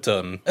Albert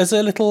done as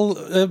a little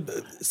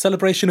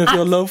celebration of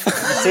your love?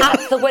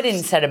 At the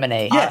wedding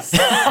ceremony? Yes.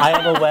 I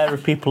am aware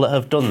of people that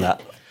have done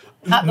that.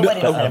 At the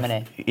wedding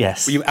ceremony?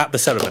 Yes. Were you at the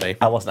ceremony?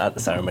 I wasn't at the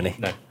ceremony.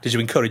 No. Did you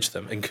encourage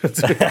them?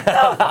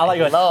 I like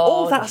going,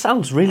 oh, that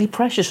sounds really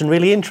precious and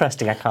really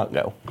interesting. I can't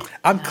go.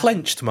 I'm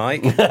clenched,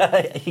 Mike.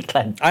 You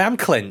clenched. I am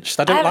clenched.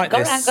 I don't like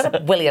this. I haven't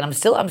got a willy and I'm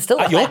still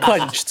You're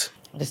clenched.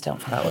 I just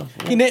don't find that one.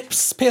 Your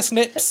nips, pierced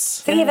nips.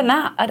 See, even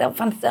that, I don't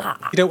fancy that.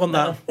 You don't want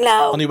that?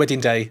 No. On your wedding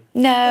day?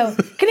 No.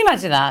 Can you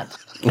imagine that?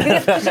 You'd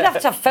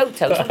have to have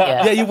photos, wouldn't you?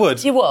 Yeah, you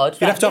would. You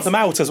would. You'd have to have them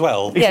out as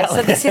well. Yeah,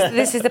 so this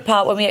is the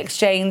part when we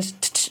exchange...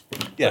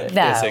 Yeah,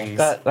 No. piercings.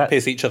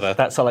 Pierce each other.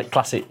 That's a like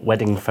classic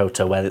wedding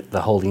photo where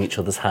they're holding each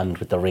other's hand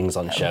with the rings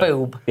on show.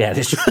 Boob. Yeah,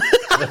 it's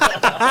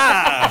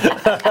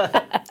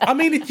I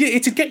mean,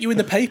 it'd get you in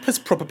the papers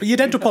probably.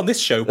 You'd end up on this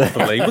show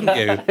probably, wouldn't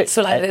you?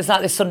 So it's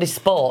like the Sunday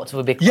Sport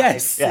would be...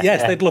 Yes,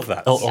 they'd love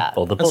that. Or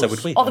the And buzz. so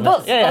would we. Or the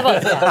buzz. Yeah. Or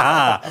the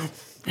buzz,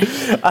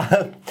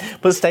 yeah.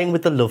 But staying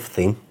with the love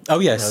theme. Oh,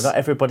 yes. You know, not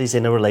everybody's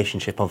in a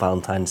relationship on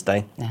Valentine's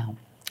Day. No.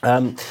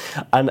 And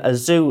a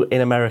zoo in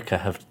America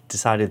have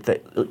decided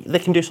that they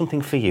can do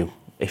something for you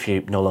if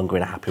you're no longer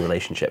in a happy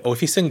relationship. Or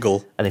if you're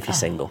single. And if you're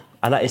single.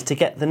 And that is to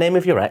get the name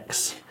of your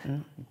ex,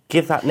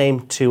 give that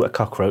name to a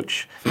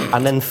cockroach,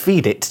 and then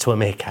feed it to a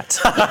meerkat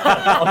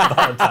on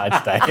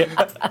Valentine's Day.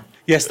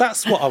 Yes,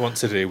 that's what I want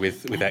to do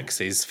with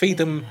exes. Feed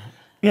them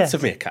to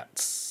meerkats.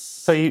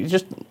 So you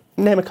just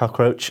name a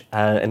cockroach,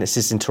 and this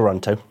is in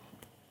Toronto.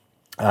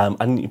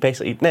 And you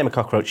basically name a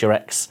cockroach your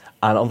ex,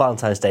 and on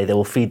Valentine's Day they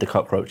will feed the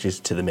cockroaches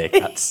to the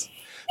meerkats.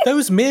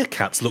 Those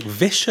meerkats look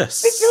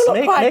vicious. They do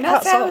look quite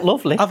meerkats nice. are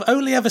lovely. I've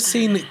only ever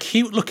seen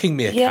cute-looking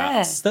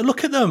meerkats.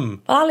 Look at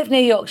them. Well, I live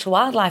near Yorkshire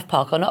Wildlife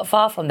Park, or not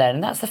far from there,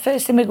 and that's the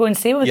first thing we go and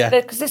see them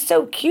because they're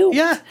so cute.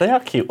 Yeah. They are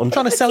cute. I'm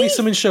trying to sell you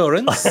some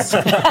insurance.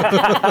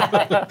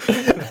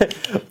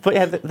 But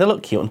yeah, they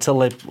look cute until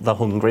they're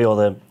hungry or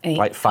they're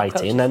like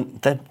fighting, and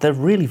then they're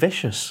really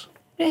vicious.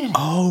 Yeah.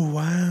 Oh,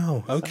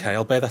 wow. OK,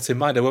 I'll bear that in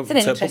mind. I won't put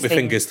my interesting-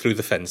 fingers through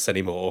the fence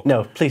anymore.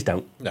 No, please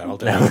don't. No, I'll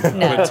do it. I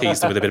won't tease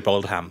them with a bit of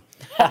boiled ham.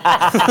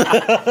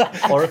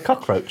 Or a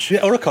cockroach.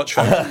 Yeah, or a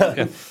cockroach.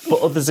 Yeah.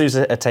 But other zoos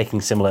are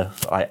taking similar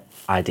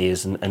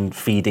ideas and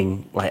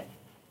feeding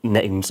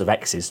names of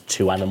exes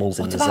to animals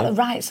in What the about zoo. the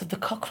rights of the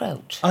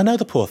cockroach? I know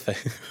the poor thing.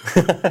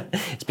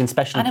 It's been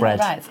specially Animal bred.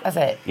 rights, has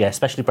it? Yeah,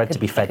 specially bred to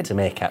be fed to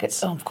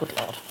meerkats. Oh, good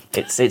lord.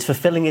 It's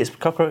fulfilling its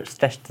cockroach's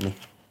destiny.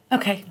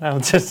 Okay.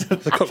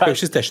 The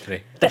cockroach's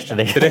destiny.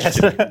 Destiny.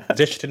 The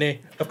destiny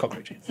of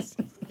cockroaches.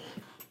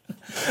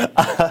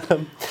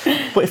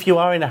 But if you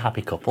are in a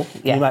happy couple,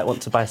 you might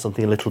want to buy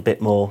something a little bit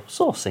more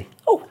saucy.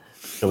 Oh.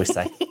 Shall we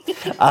say?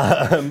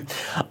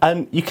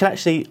 And you can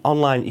actually,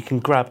 online, you can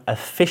grab a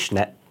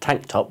fishnet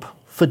tank top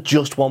for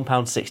just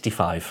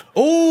 £1.65.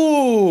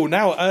 Oh,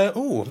 now,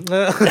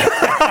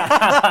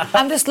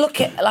 I'm just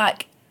looking,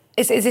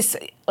 is this,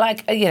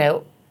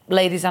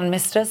 ladies and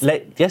misters?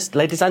 Yes,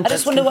 ladies and gentlemen. I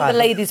just wonder what the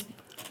ladies...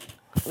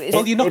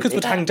 Well, your knuckers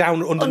would hang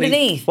down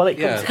underneath. Well, I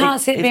can't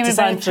see it being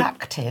very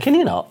attractive. Can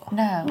you not?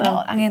 No,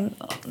 not hanging...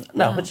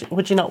 No,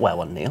 would you not wear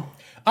one, Neil?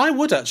 I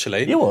would,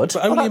 actually. You would?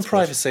 But only in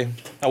privacy.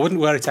 I wouldn't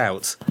wear it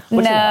out.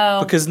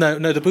 No. Because, no,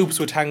 the boobs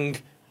would hang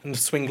and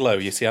swing low,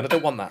 you see, and I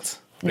don't want that.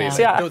 Really.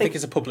 See, I don't think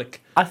it's a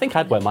public... I think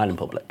I'd wear mine in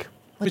public.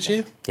 Would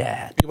you?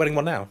 Yeah. Are you wearing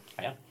one now?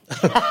 I am.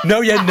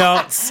 No, you're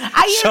not.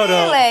 Are you Shut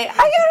really? up.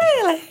 Are you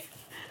really?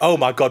 Oh,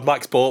 my God,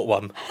 Mike's bought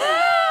one.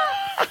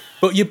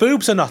 But your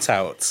boobs are not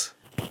out.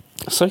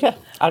 So, yeah.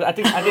 I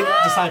didn't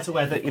decide to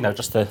wear the,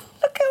 just the...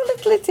 Look how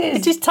little it is.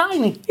 It is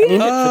tiny. Yeah. Your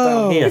nips are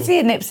down here. You see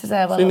your nips are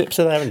there. Well, your nips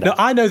are there. No,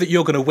 I know that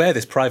you're going to wear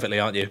this privately,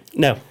 aren't you?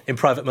 No. In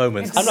private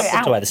moments. I'm not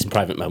going to wear this in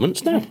private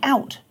moments, no.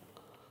 Out.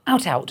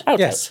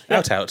 Yes,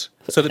 out.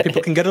 So that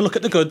people can get a look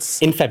at the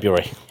goods. In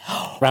February,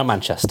 around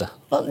Manchester.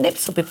 Well,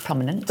 nips will be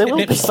prominent. They will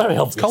be very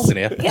obvious. It's cold in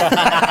here.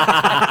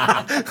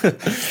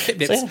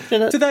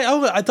 Nips. Do they?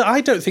 Oh,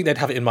 I don't think they'd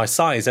have it in my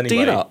size anyway. Do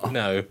you not?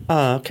 No.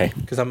 Oh, okay.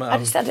 Because I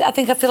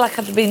feel like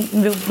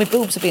my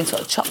boobs have been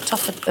sort of chopped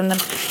off and then...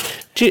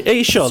 Are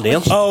you sure,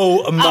 Neil?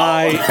 Oh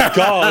my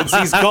God,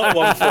 he's got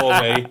one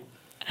for me.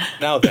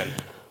 Now then.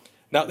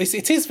 Now,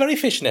 it is very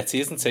fishnetty,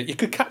 isn't it? You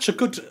could catch a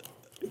good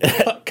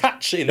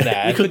catch in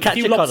there. You could catch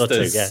a cod or two,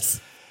 lobsters.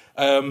 yes.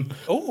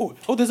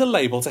 There's a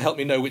label to help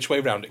me know which way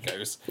round it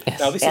goes. Yes.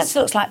 Now, this It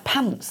looks like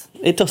pants.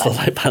 It does look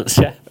like pants,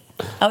 yeah.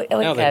 Oh, here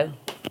we Now go. then.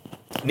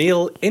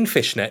 Neil in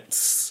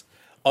fishnets,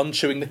 on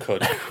chewing the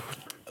cud.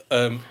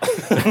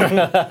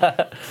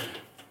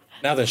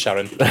 Now then,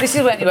 Sharon. This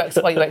is what you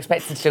were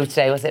expecting to do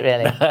today, was it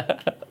really?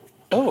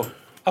 Oh,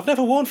 I've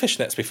never worn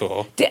fishnets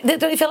before. Don't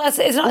you feel like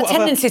it's not a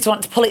tendency to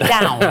want to pull it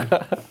down?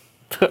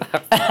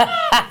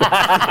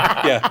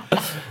 Yeah.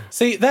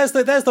 See, there's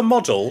the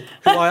model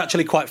who I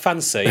actually quite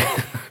fancy,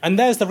 and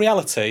there's the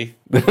reality.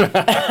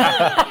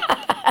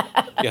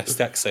 Yes,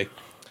 sexy.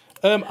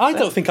 I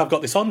don't think I've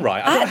got this on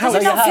right. Does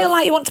it not feel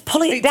like you want to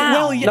pull it down?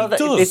 Well, yeah, it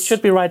does. It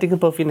should be riding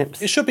above your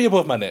nips. It should be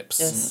above my nips.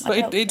 Yes.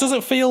 But it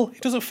doesn't feel.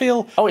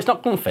 Oh, it's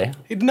not comfy?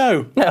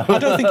 No. I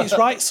don't think it's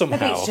right somehow.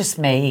 Maybe it's just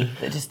me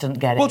that just doesn't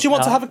get it. Well, do you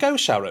want to have a go,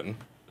 Sharon?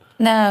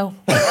 No.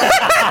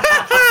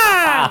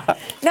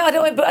 No, I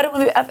don't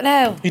want to.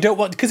 No. You don't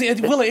want because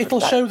it'll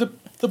show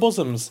the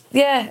bosoms.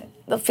 Yeah,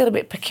 they'll feel a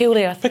bit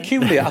peculiar. I think.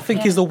 Peculiar, I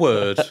think, is the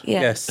word.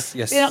 Yeah. Yes.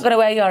 You're not going to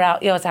wear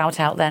yours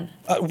out then.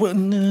 Well,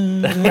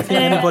 no, I don't think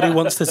anybody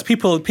wants this.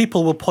 People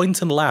will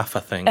point and laugh. I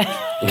think.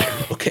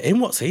 Look at him.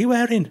 What's he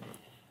wearing?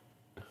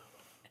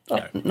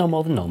 No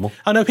more than normal.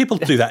 I know people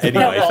do that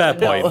anyway. Fair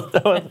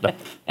point.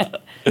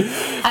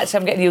 Actually,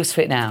 I'm getting used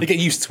to it now. You get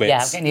used to it.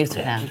 Yeah, I'm getting used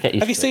to it now.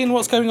 Have you seen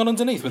what's going on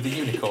underneath with the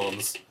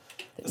unicorns?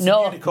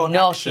 No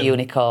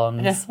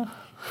unicorns.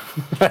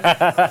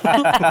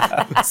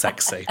 Yeah.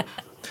 Sexy.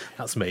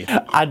 That's me.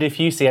 And if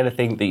you see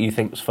anything that you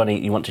think is funny,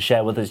 you want to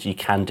share with us, you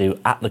can do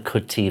at the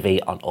Cud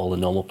TV on all the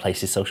normal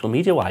places, social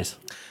media wise.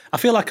 I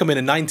feel like I'm in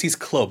a 90s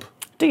club.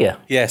 Do you?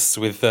 Yes,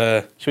 with.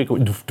 Should we go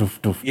doof doof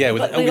doof? Yeah,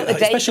 with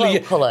especially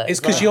colour. It's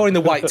because you're in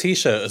the white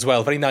T-shirt as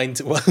well. Very late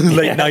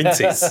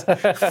 90s.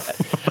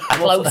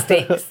 Glow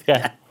sticks.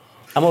 Yeah.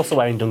 I'm also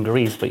wearing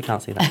dungarees, but you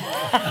can't see that.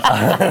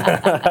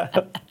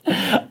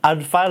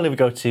 And finally, we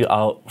go to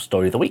our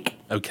story of the week.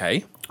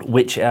 Okay.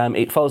 Which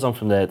it follows on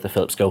from the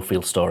Philip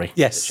Schofield story.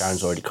 Yes. That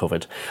Sharon's already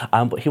covered.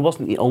 But he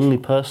wasn't the only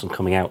person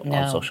coming out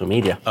on social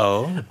media.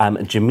 Oh.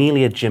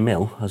 Jamelia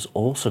Jamil has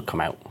also come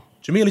out.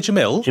 Jamelia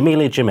Jamil?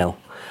 Jamelia Jamil.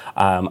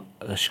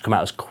 She's come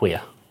out as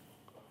queer.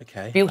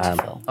 Okay.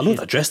 Beautiful. I love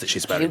that dress that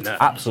she's wearing now.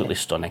 Absolutely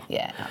stunning.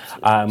 Yeah,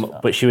 absolutely.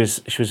 But she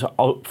was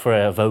up for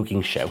a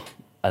voguing show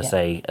as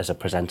a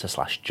presenter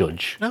 /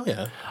 judge. Oh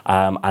yeah.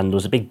 And there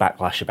was a big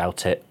backlash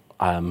about it.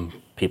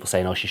 People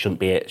saying, "Oh, she shouldn't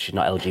be it. She's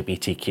not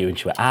LGBTQ," and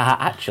she went,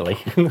 actually,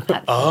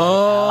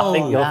 oh, I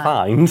think you'll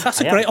find that's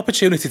a great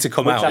opportunity to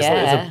come out. It's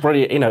a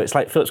brilliant. It's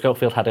like Philip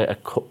Schofield had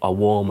a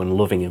warm and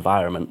loving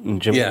environment,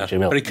 and Jamil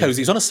very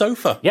cosy. He's on a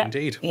sofa. Yeah,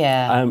 indeed.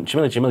 Yeah.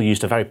 Jamil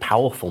used a very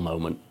powerful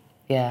moment.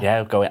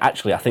 Yeah. Going,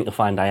 actually, I think you'll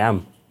find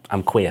I'm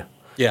queer.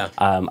 Yeah.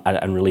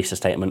 And released a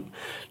statement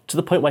to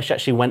the point where she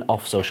actually went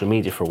off social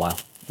media for a while.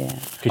 Yeah.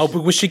 Oh,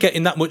 but was she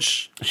getting that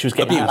much? She was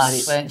getting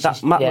abuse.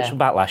 much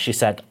backlash. She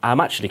said,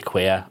 "I'm actually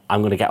queer.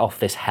 I'm going to get off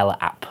this hella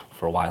app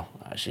for a while."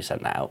 She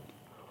sent that out.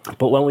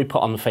 But when we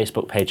put on the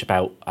Facebook page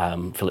about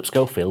Philip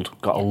Schofield,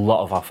 got a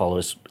lot of our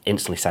followers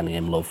instantly sending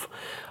him love.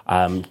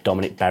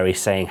 Dominic Berry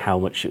saying how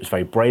much it was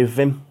very brave of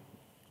him.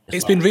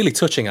 It's been really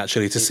touching,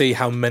 actually, to see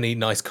how many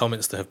nice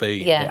comments there have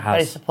been. Yeah,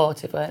 very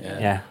supportive, weren't they?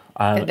 Yeah.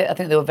 I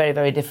think they were very,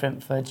 very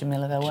different for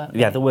Jamila, though, weren't they?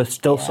 Yeah, there were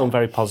still some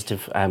very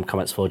positive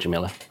comments for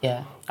Jamila.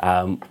 Yeah.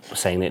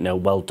 Saying that,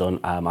 well done.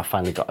 I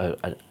finally got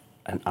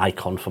an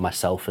icon for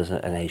myself as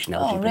an Asian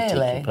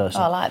LGBTQ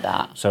person. Oh, I like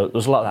that. So there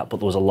was a lot of that, but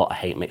there was a lot of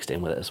hate mixed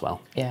in with it as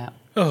well. Yeah.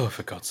 Oh,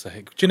 for God's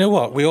sake. Do you know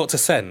what? We ought to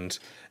send,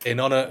 in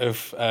honour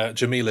of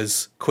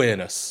Jamila's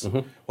queerness,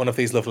 one of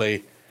these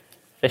lovely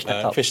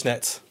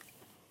fishnet.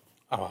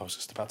 Oh, I was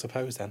just about to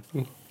pose then.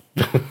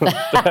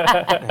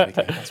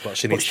 That's what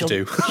she needs to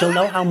do. She'll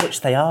know how much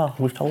they are.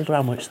 We've told her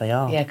how much they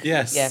are.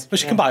 Yes. But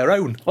she can buy her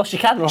own. Well, she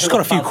can. She's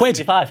got a few quid.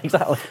 Exactly.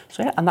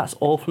 So, yeah, and that's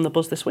all from The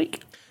Buzz this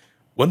week.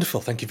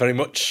 Wonderful. Thank you very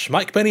much.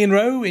 Mike, Benny and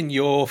Roe in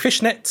your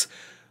fishnet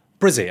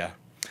brassiere.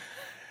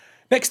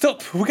 Next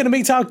up, we're going to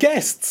meet our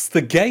guests,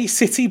 the Gay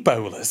City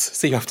Bowlers.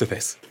 See you after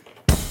this.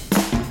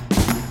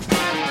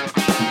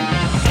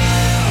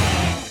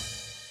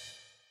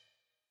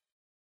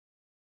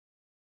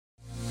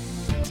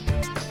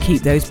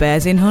 Keep those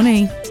bears in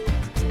honey.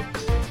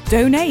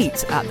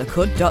 Donate at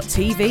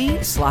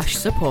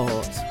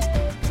thecud.tv/support.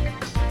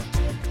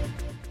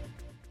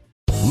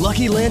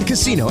 Lucky Land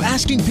Casino,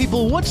 asking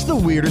people, what's the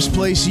weirdest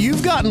place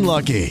you've gotten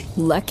lucky?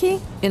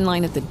 Lucky? In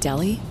line at the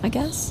deli, I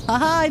guess?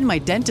 Aha, in my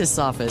dentist's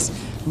office.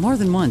 More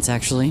than once,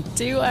 actually.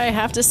 Do I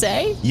have to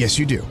say? Yes,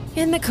 you do.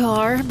 In the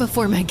car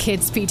before my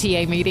kids'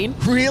 PTA meeting.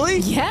 Really?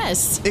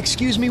 Yes.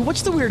 Excuse me,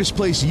 what's the weirdest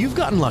place you've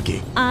gotten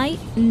lucky? I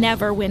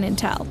never win and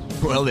tell.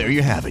 Well, there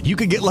you have it. You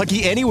can get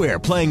lucky anywhere,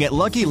 playing at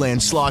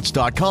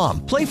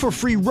LuckyLandSlots.com. Play for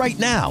free right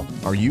now.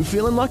 Are you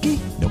feeling lucky?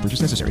 No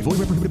purchase necessary. Void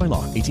where prohibited by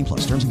law.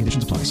 18+. Terms and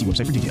conditions apply. See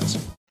website for details.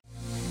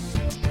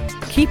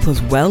 Keep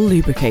us well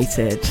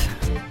lubricated.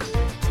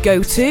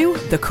 Go to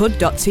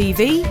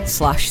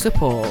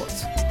thecud.tv/support.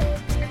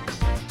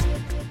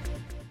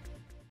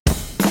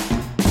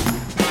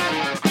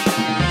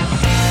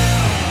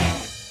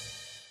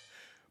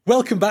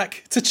 Welcome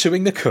back to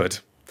Chewing the Cud.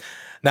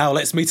 Now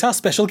let's meet our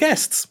special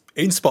guests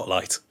in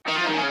Spotlight.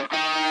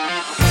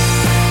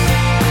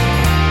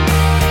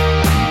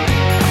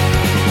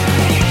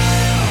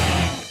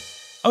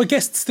 Our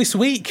guests this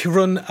week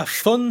run a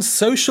fun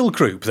social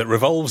group that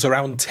revolves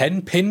around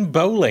 10-pin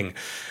bowling.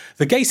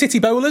 The Gay City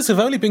Bowlers have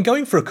only been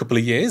going for a couple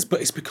of years,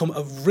 but it's become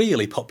a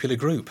really popular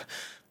group.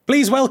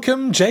 Please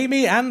welcome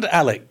Jamie and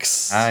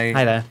Alex. Hi.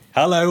 Hi there.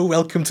 Hello,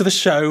 welcome to the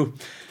show.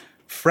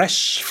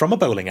 Fresh from a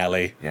bowling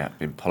alley. Yeah,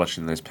 been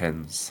polishing those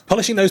pins.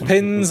 Polishing those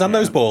pins and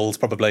those balls,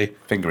 probably.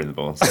 Fingering the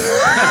balls.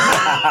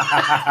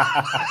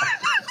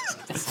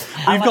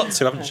 You've got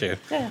to, haven't you?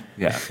 Yeah.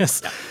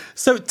 Yes.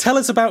 So tell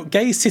us about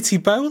Gay City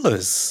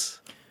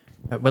Bowlers.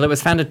 Well, it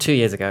was founded 2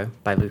 years ago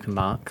by Luke and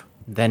Mark.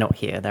 They're not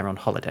here, they're on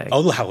holiday.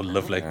 Oh, how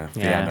lovely.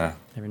 Vienna.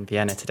 They're in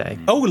Vienna today.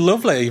 Oh,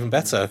 lovely, even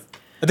better.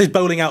 Are they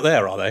bowling out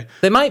there, are they?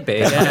 They might be,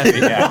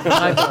 yeah.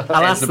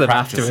 I'll ask them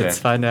practice afterwards,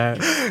 it. find out.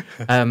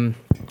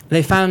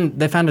 They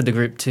founded the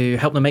group to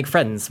help them make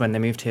friends when they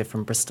moved here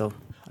from Bristol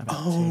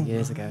about 2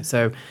 years ago.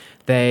 So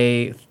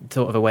they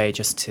thought of a way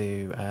just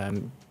to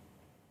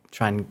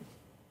try and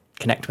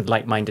connect with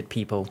like-minded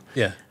people.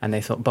 Yeah. And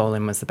they thought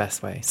bowling was the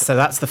best way. So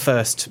that's the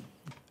first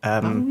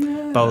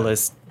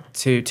bowlers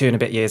two and a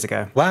bit years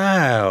ago.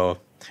 Wow.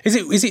 Is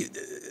it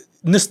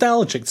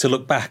nostalgic to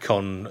look back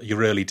on your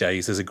early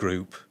days as a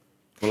group?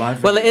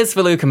 Well, it is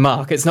for Luke and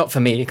Mark. It's not for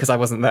me because I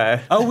wasn't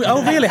there.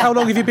 Oh, really? How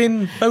long have you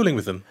been bowling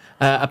with them?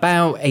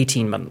 About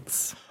 18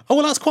 months. Oh,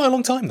 well, that's quite a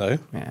long time, though.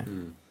 Yeah.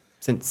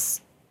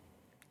 Since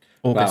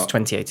August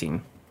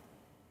 2018.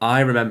 I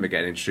remember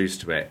getting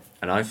introduced to it,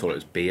 and I thought it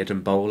was beard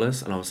and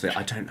bowlers, and obviously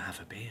I don't have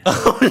a beard.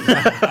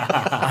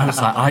 I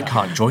was like, I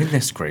can't join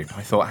this group.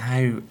 I thought,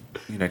 how,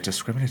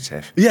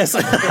 discriminative. Yes.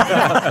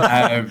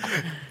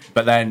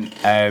 But then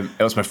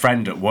it was my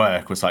friend at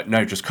work was like,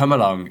 no, just come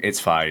along, it's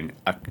fine.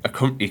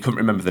 He couldn't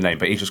remember the name,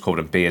 but he just called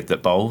him Beard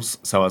That Bowls.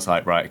 So I was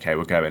like, right, okay,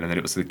 we're going. And then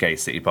it was the Gay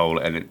City Bowl,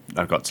 and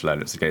I got to learn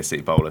it was the Gay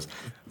City Bowlers.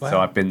 Wow. So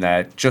I've been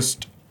there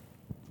just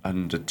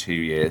under 2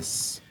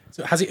 years.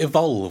 So has it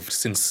evolved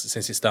since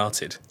it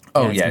started?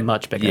 Oh, yeah. It's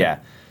much bigger. Yeah.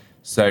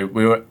 So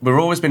we've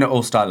always been at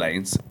All Star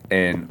Lanes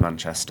in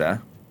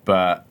Manchester,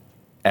 but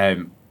I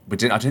don't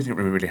think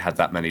we really had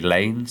that many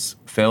lanes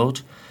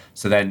filled.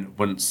 So then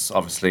once,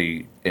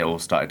 obviously, it all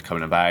started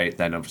coming about,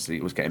 then obviously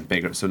it was getting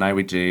bigger. So now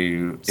we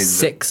do...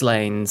 6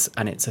 lanes,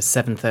 and it's a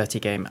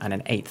 7:30 game and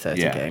an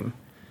 8:30 game.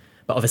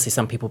 But obviously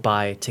some people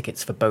buy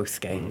tickets for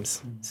both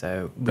games.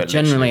 So we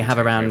generally have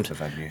around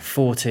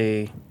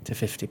 40 to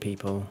 50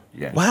 people.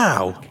 Yeah.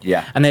 Wow.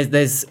 Yeah. And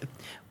there's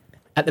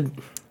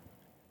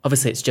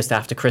obviously it's just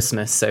after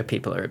Christmas, so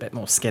people are a bit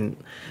more skint.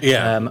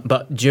 Yeah.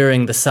 But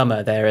during the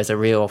summer, there is a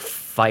real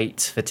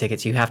fight for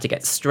tickets. You have to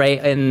get straight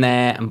in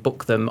there and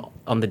book them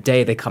on the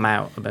day they come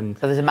out. So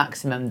there's a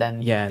maximum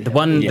then? Yeah.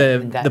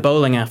 The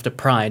bowling after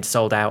Pride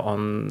sold out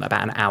on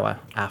about an hour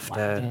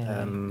after.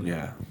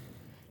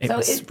 So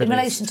in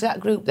relation to that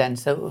group then,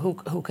 so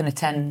who can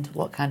attend?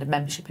 What kind of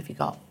membership have you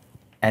got?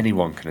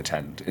 Anyone can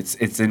attend.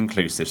 It's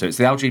inclusive. So it's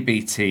the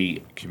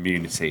LGBT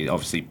community,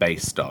 obviously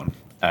based on,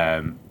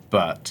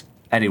 but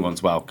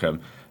anyone's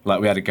welcome.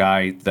 Like we had a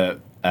guy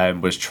that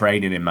was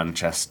training in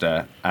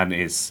Manchester, and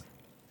his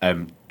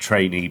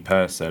trainee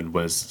person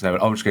was saying,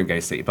 "Oh, I'm just going to go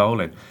City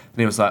Bowling," and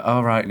he was like,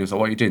 "All right," and he was like,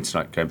 "What are you doing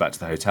tonight? Going back to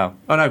the hotel?"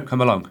 "Oh no, come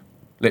along.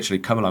 Literally,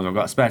 come along. I've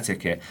got a spare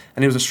ticket."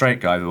 And he was a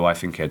straight guy with a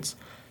wife and kids.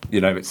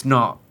 It's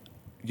not.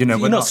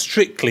 We're not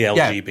strictly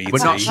LGBT. Yeah,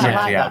 we're not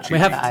strictly LGBT. We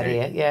have that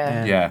idea,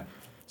 Yeah.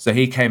 So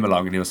he came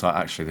along and he was like,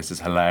 "Actually, this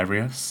is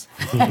hilarious."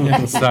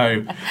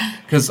 So,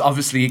 because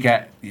obviously you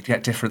get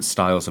different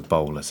styles of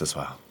bowlers as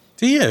well.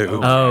 Do you?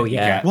 Oh,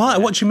 yeah. Why?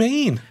 What do you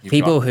mean?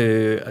 People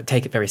who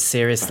take it very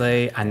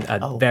seriously and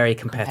are very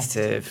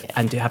competitive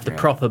and do have the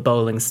proper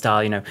bowling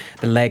style. You know,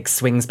 the leg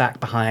swings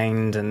back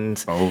behind and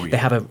they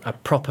have a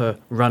proper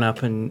run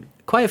up. And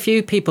quite a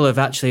few people have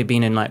actually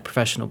been in like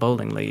professional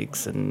bowling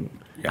leagues and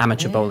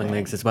amateur bowling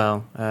leagues as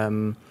well.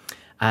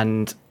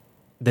 And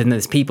then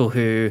there's people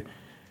who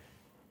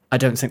I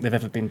don't think they've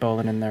ever been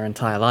bowling in their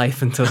entire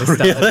life until they start.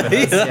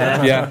 Really?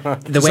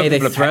 The way they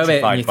throw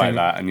it, and you by think,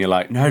 that, and you're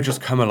like, no, just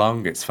come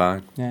along, it's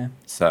fine. Yeah.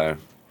 So,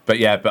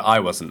 but I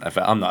wasn't.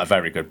 I'm not a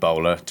very good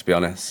bowler, to be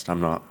honest. I'm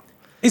not.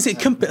 Is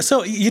it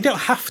so? You don't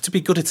have to be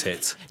good at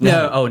it.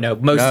 No. Oh no.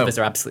 Most of us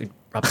are absolutely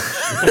rubbish.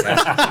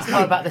 It's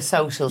more about the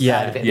social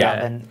side of it.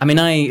 Rather than... I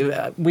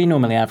mean, we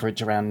normally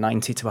average around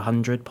 90 to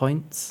 100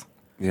 points.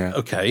 Yeah.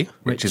 Okay.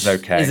 Which is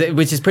okay.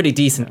 Which is pretty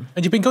decent.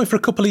 And you've been going for a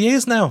couple of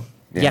years now.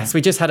 Yeah. Yes,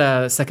 we just had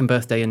our second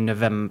birthday in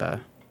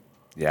November.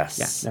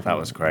 Yes, that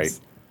was great.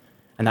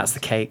 And that's the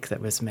cake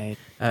that was made.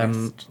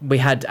 We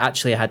had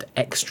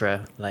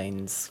extra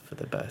lanes for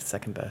the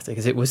second birthday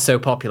because it was so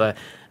popular,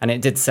 and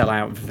it did sell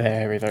out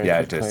very, very quickly. Yeah,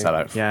 it did sell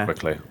out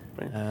quickly.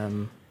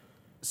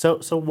 So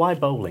why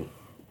bowling?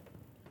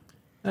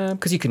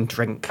 Because you can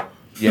drink.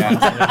 Yeah.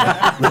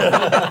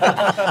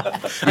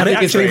 And it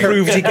actually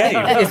improves your game.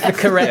 It's the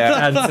correct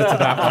answer to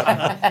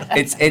that one.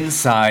 It's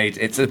inside.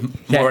 It's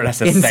more or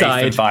less a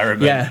safe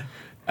environment.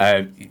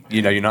 Yeah.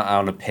 You're not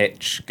on a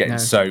pitch getting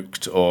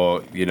soaked,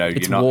 or you're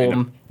It's not warm. in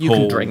a pool. You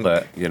can drink.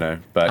 But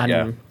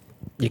And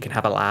you can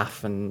have a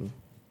laugh and.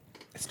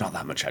 It's not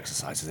that much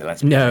exercise, is it?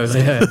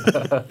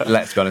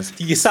 Let's be honest.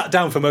 You sat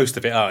down for most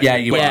of it, aren't you? Yeah,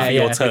 you wait for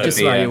your turn.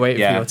 Just while you wait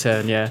for your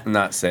turn, yeah. And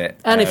that's it.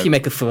 And if you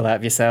make a fool out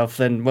of yourself,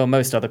 then, well,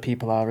 most other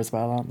people are as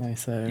well, aren't they?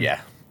 So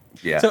Yeah.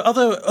 So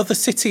other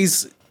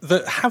cities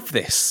that have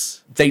this?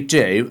 They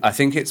do. I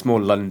think it's more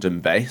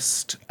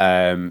London-based.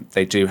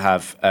 They do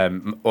have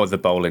other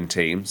bowling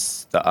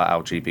teams that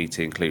are LGBT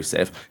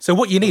inclusive. So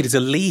what you need is a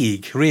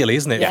league, really,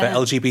 isn't it, Yeah. for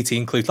LGBT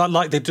inclusive,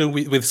 like they do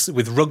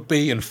with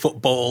rugby and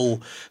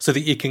football, so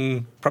that you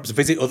can perhaps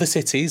visit other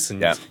cities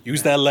and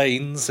use their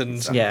lanes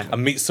and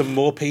meet some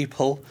more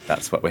people.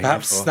 That's what we're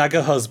perhaps here for. snag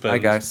a husband. Hi,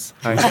 guys.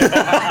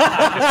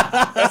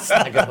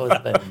 Snag a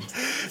husband.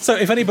 So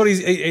if anybody's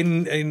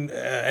in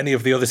any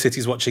of the other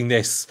cities watching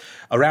this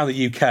around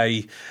the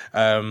UK,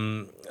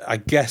 I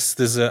guess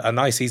there's a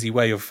nice, easy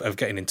way of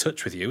getting in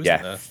touch with you,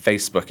 isn't there?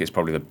 Facebook is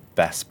probably the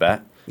best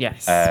bet.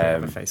 Yes, we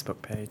have a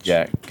Facebook page.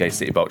 Yeah, Gay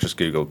City Bowlers. Just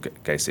Google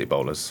Gay City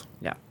Bowlers.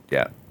 Yeah.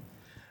 Yeah.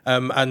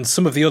 And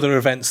some of the other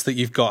events that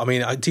you've got, I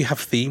mean, do you have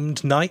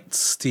themed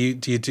nights? Do you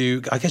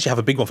do? I guess you have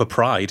a big one for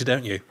Pride,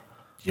 don't you?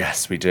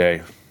 Yes, we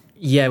do.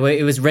 Yeah, well,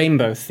 it was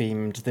rainbow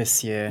themed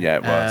this year. Yeah,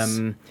 it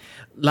was.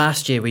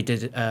 Last year we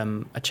did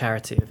a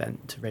charity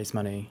event to raise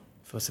money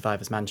for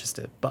Survivors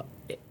Manchester, but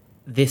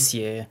this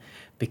year,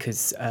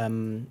 because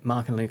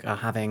Mark and Luke are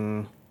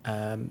having,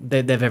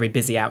 they're very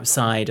busy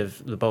outside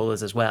of the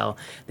bowlers as well.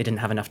 They didn't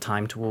have enough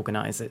time to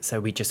organise it, so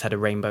we just had a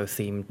rainbow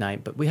themed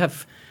night. But we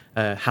have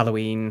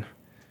Halloween.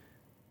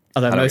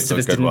 Although most of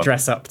us didn't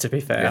dress up, to be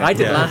fair. Yeah. I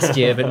did last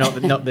year, but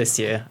not this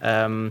year.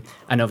 And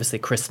obviously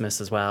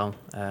Christmas as well.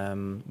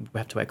 We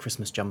have to wear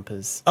Christmas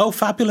jumpers. Oh,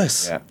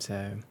 fabulous! Yeah.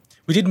 So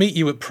we did meet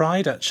you at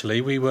Pride.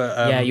 Actually, we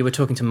were. you were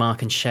talking to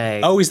Mark and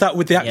Shay. Oh, is that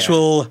with the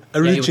actual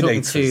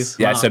originators?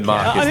 Yeah, so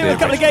Mark is I'm here with a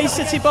couple of Gay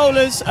City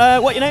Bowlers.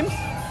 What your name?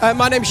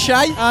 My name's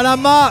Shay. And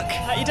I'm Mark.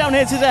 You're down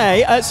here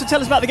today. So tell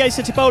us about the Gay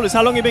City Bowlers.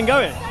 How long have you been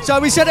going? So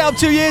we set it up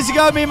 2 years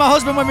ago, me and my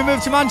husband, when we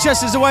moved to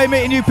Manchester as a way of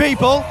meeting new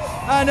people.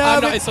 And,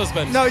 I'm not his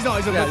husband. No, he's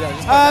not his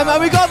husband.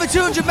 And we've got over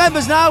 200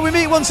 members now. We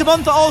meet once a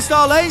month at All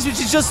Star Lanes, which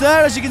is just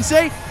there, as you can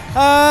see.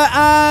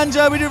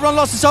 And we do run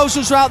lots of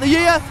socials throughout the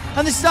year.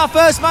 And this is our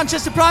first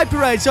Manchester Pride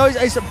Parade, so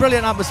it's a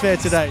brilliant atmosphere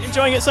today.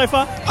 Enjoying it so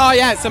far? Oh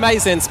yeah, it's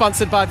amazing.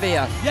 Sponsored by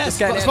Via. Yes,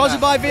 sponsored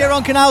by Via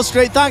on Canal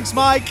Street. Thanks,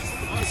 Mike.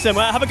 Awesome.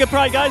 Have a good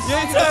Pride, guys. You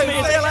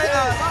too. See you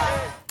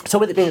later. So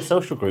with it being a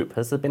social group,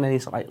 has there been any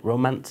sort of like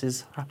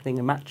romances happening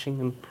and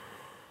matching? And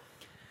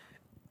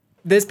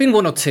There's been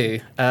one or two.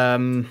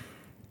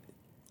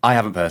 I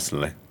haven't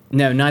personally.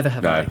 No, neither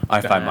have I. No,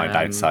 I find mine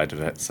outside of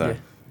it. So yeah.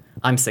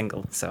 I'm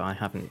single, so I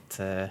haven't.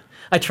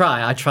 I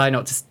try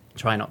not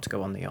to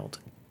go on the old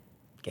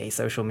gay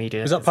social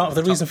media. Is that part of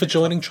the reason for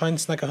joining Try and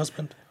Snag a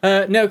Husband?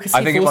 No, because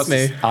he forced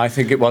me. I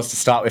think it was to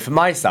start with. For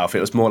myself, it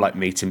was more like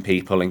meeting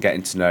people and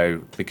getting to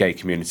know the gay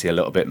community a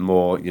little bit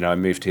more. You know, I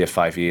moved here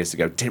 5 years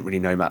ago, didn't really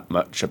know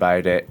much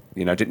about it.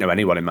 You know, didn't know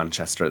anyone in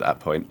Manchester at that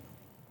point.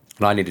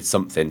 And I needed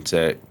something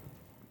to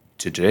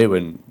do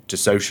and to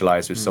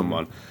socialise with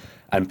someone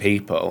and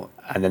people.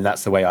 And then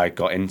that's the way I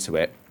got into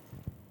it.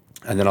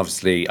 And then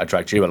obviously I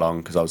dragged you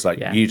along because I was like,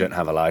 you don't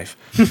have a life.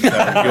 So you're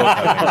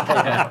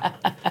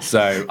coming.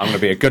 So I'm going to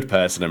be a good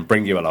person and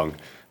bring you along.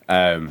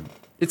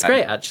 It's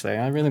great, actually.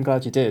 I'm really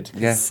glad you did.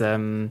 Yeah.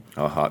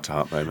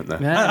 Heart-to-heart moment there.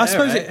 I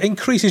suppose it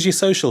increases your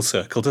social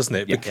circle, doesn't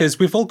it? Because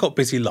we've all got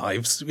busy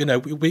lives. You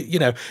know,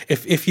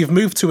 if you've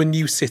moved to a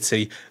new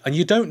city and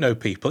you don't know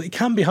people, it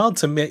can be hard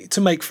to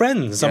make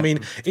friends. Yeah. I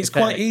mean, it's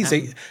quite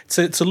easy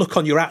to look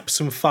on your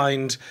apps and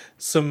find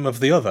some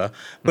of the other.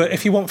 But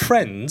if you want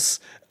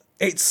friends,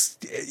 it's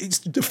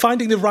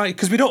finding the right,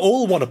 because we don't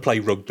all want to play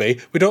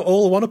rugby, we don't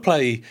all want to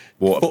play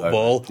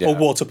football or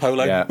water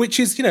polo, which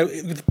is,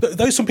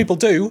 though some people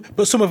do,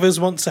 but some of us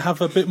want to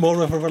have a bit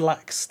more of a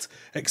relaxed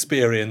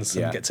experience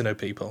and get to know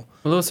people.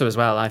 Well, also as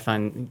well, I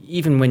find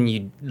even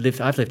when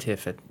I've lived here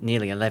for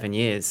nearly 11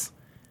 years,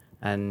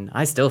 and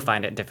I still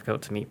find it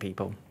difficult to meet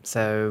people.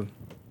 So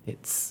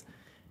it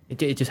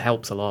just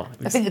helps a lot.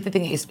 I think the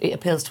thing is, it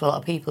appeals to a lot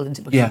of people, isn't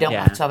it? Because you don't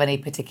have to have any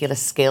particular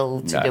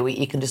skill to do it.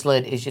 You can just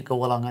learn it as you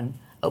go along and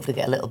hopefully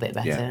get a little bit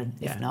better. And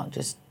if not,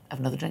 just have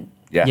another drink.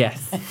 Yeah.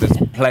 Yes. There's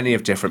plenty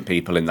of different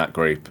people in that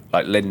group.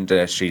 Like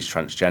Linda, she's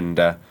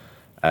transgender.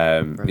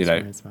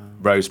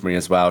 Rosemary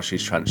as well,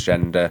 she's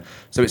transgender.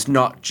 So it's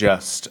not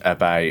just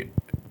about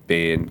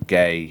being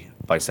gay,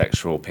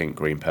 bisexual, pink,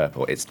 green,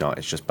 purple. It's not.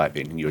 It's just about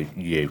being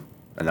you.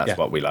 And that's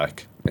what we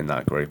like in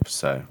that group.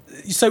 So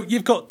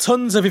you've got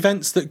tons of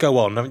events that go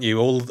on, haven't you,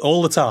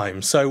 all the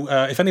time? So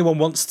if anyone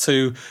wants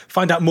to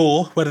find out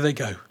more, where do they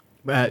go?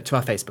 To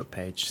our Facebook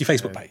page. Your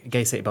Facebook page.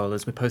 Gay City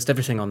Bowlers. We post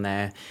everything on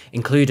there,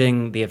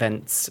 including the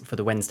events for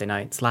the Wednesday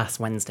nights, last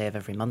Wednesday of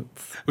every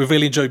month. We've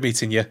really enjoyed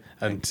meeting you,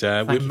 and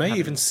we may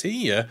even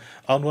see you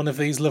on one of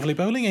these lovely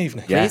bowling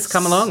evenings. Please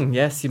come along.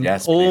 Yes, you're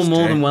all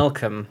more than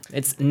welcome.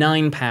 It's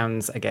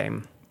 £9 a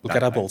game. We'll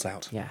get our balls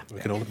out. Yeah.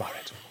 We can all admire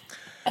it.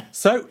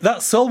 So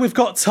that's all we've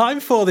got time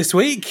for this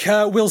week.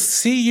 We'll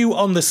see you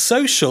on the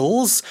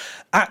socials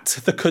at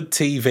The Cud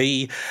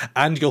TV,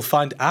 and you'll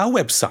find our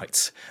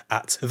website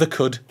at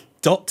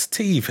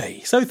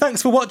thecud.tv. So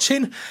thanks for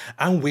watching,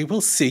 and we will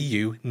see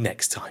you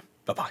next time.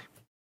 Bye-bye.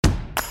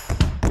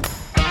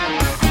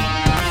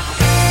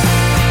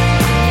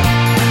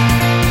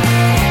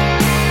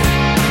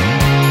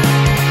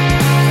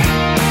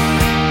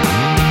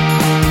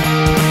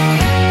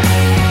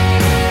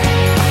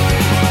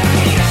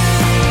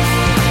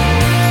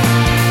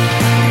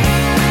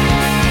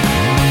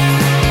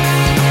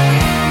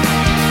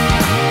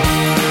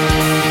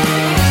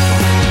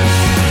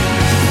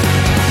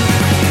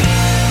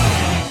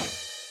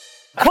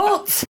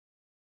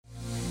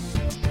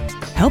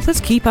 Help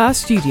us keep our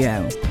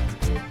studio.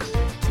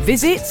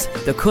 Visit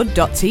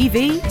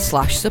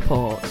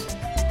thecud.tv/support.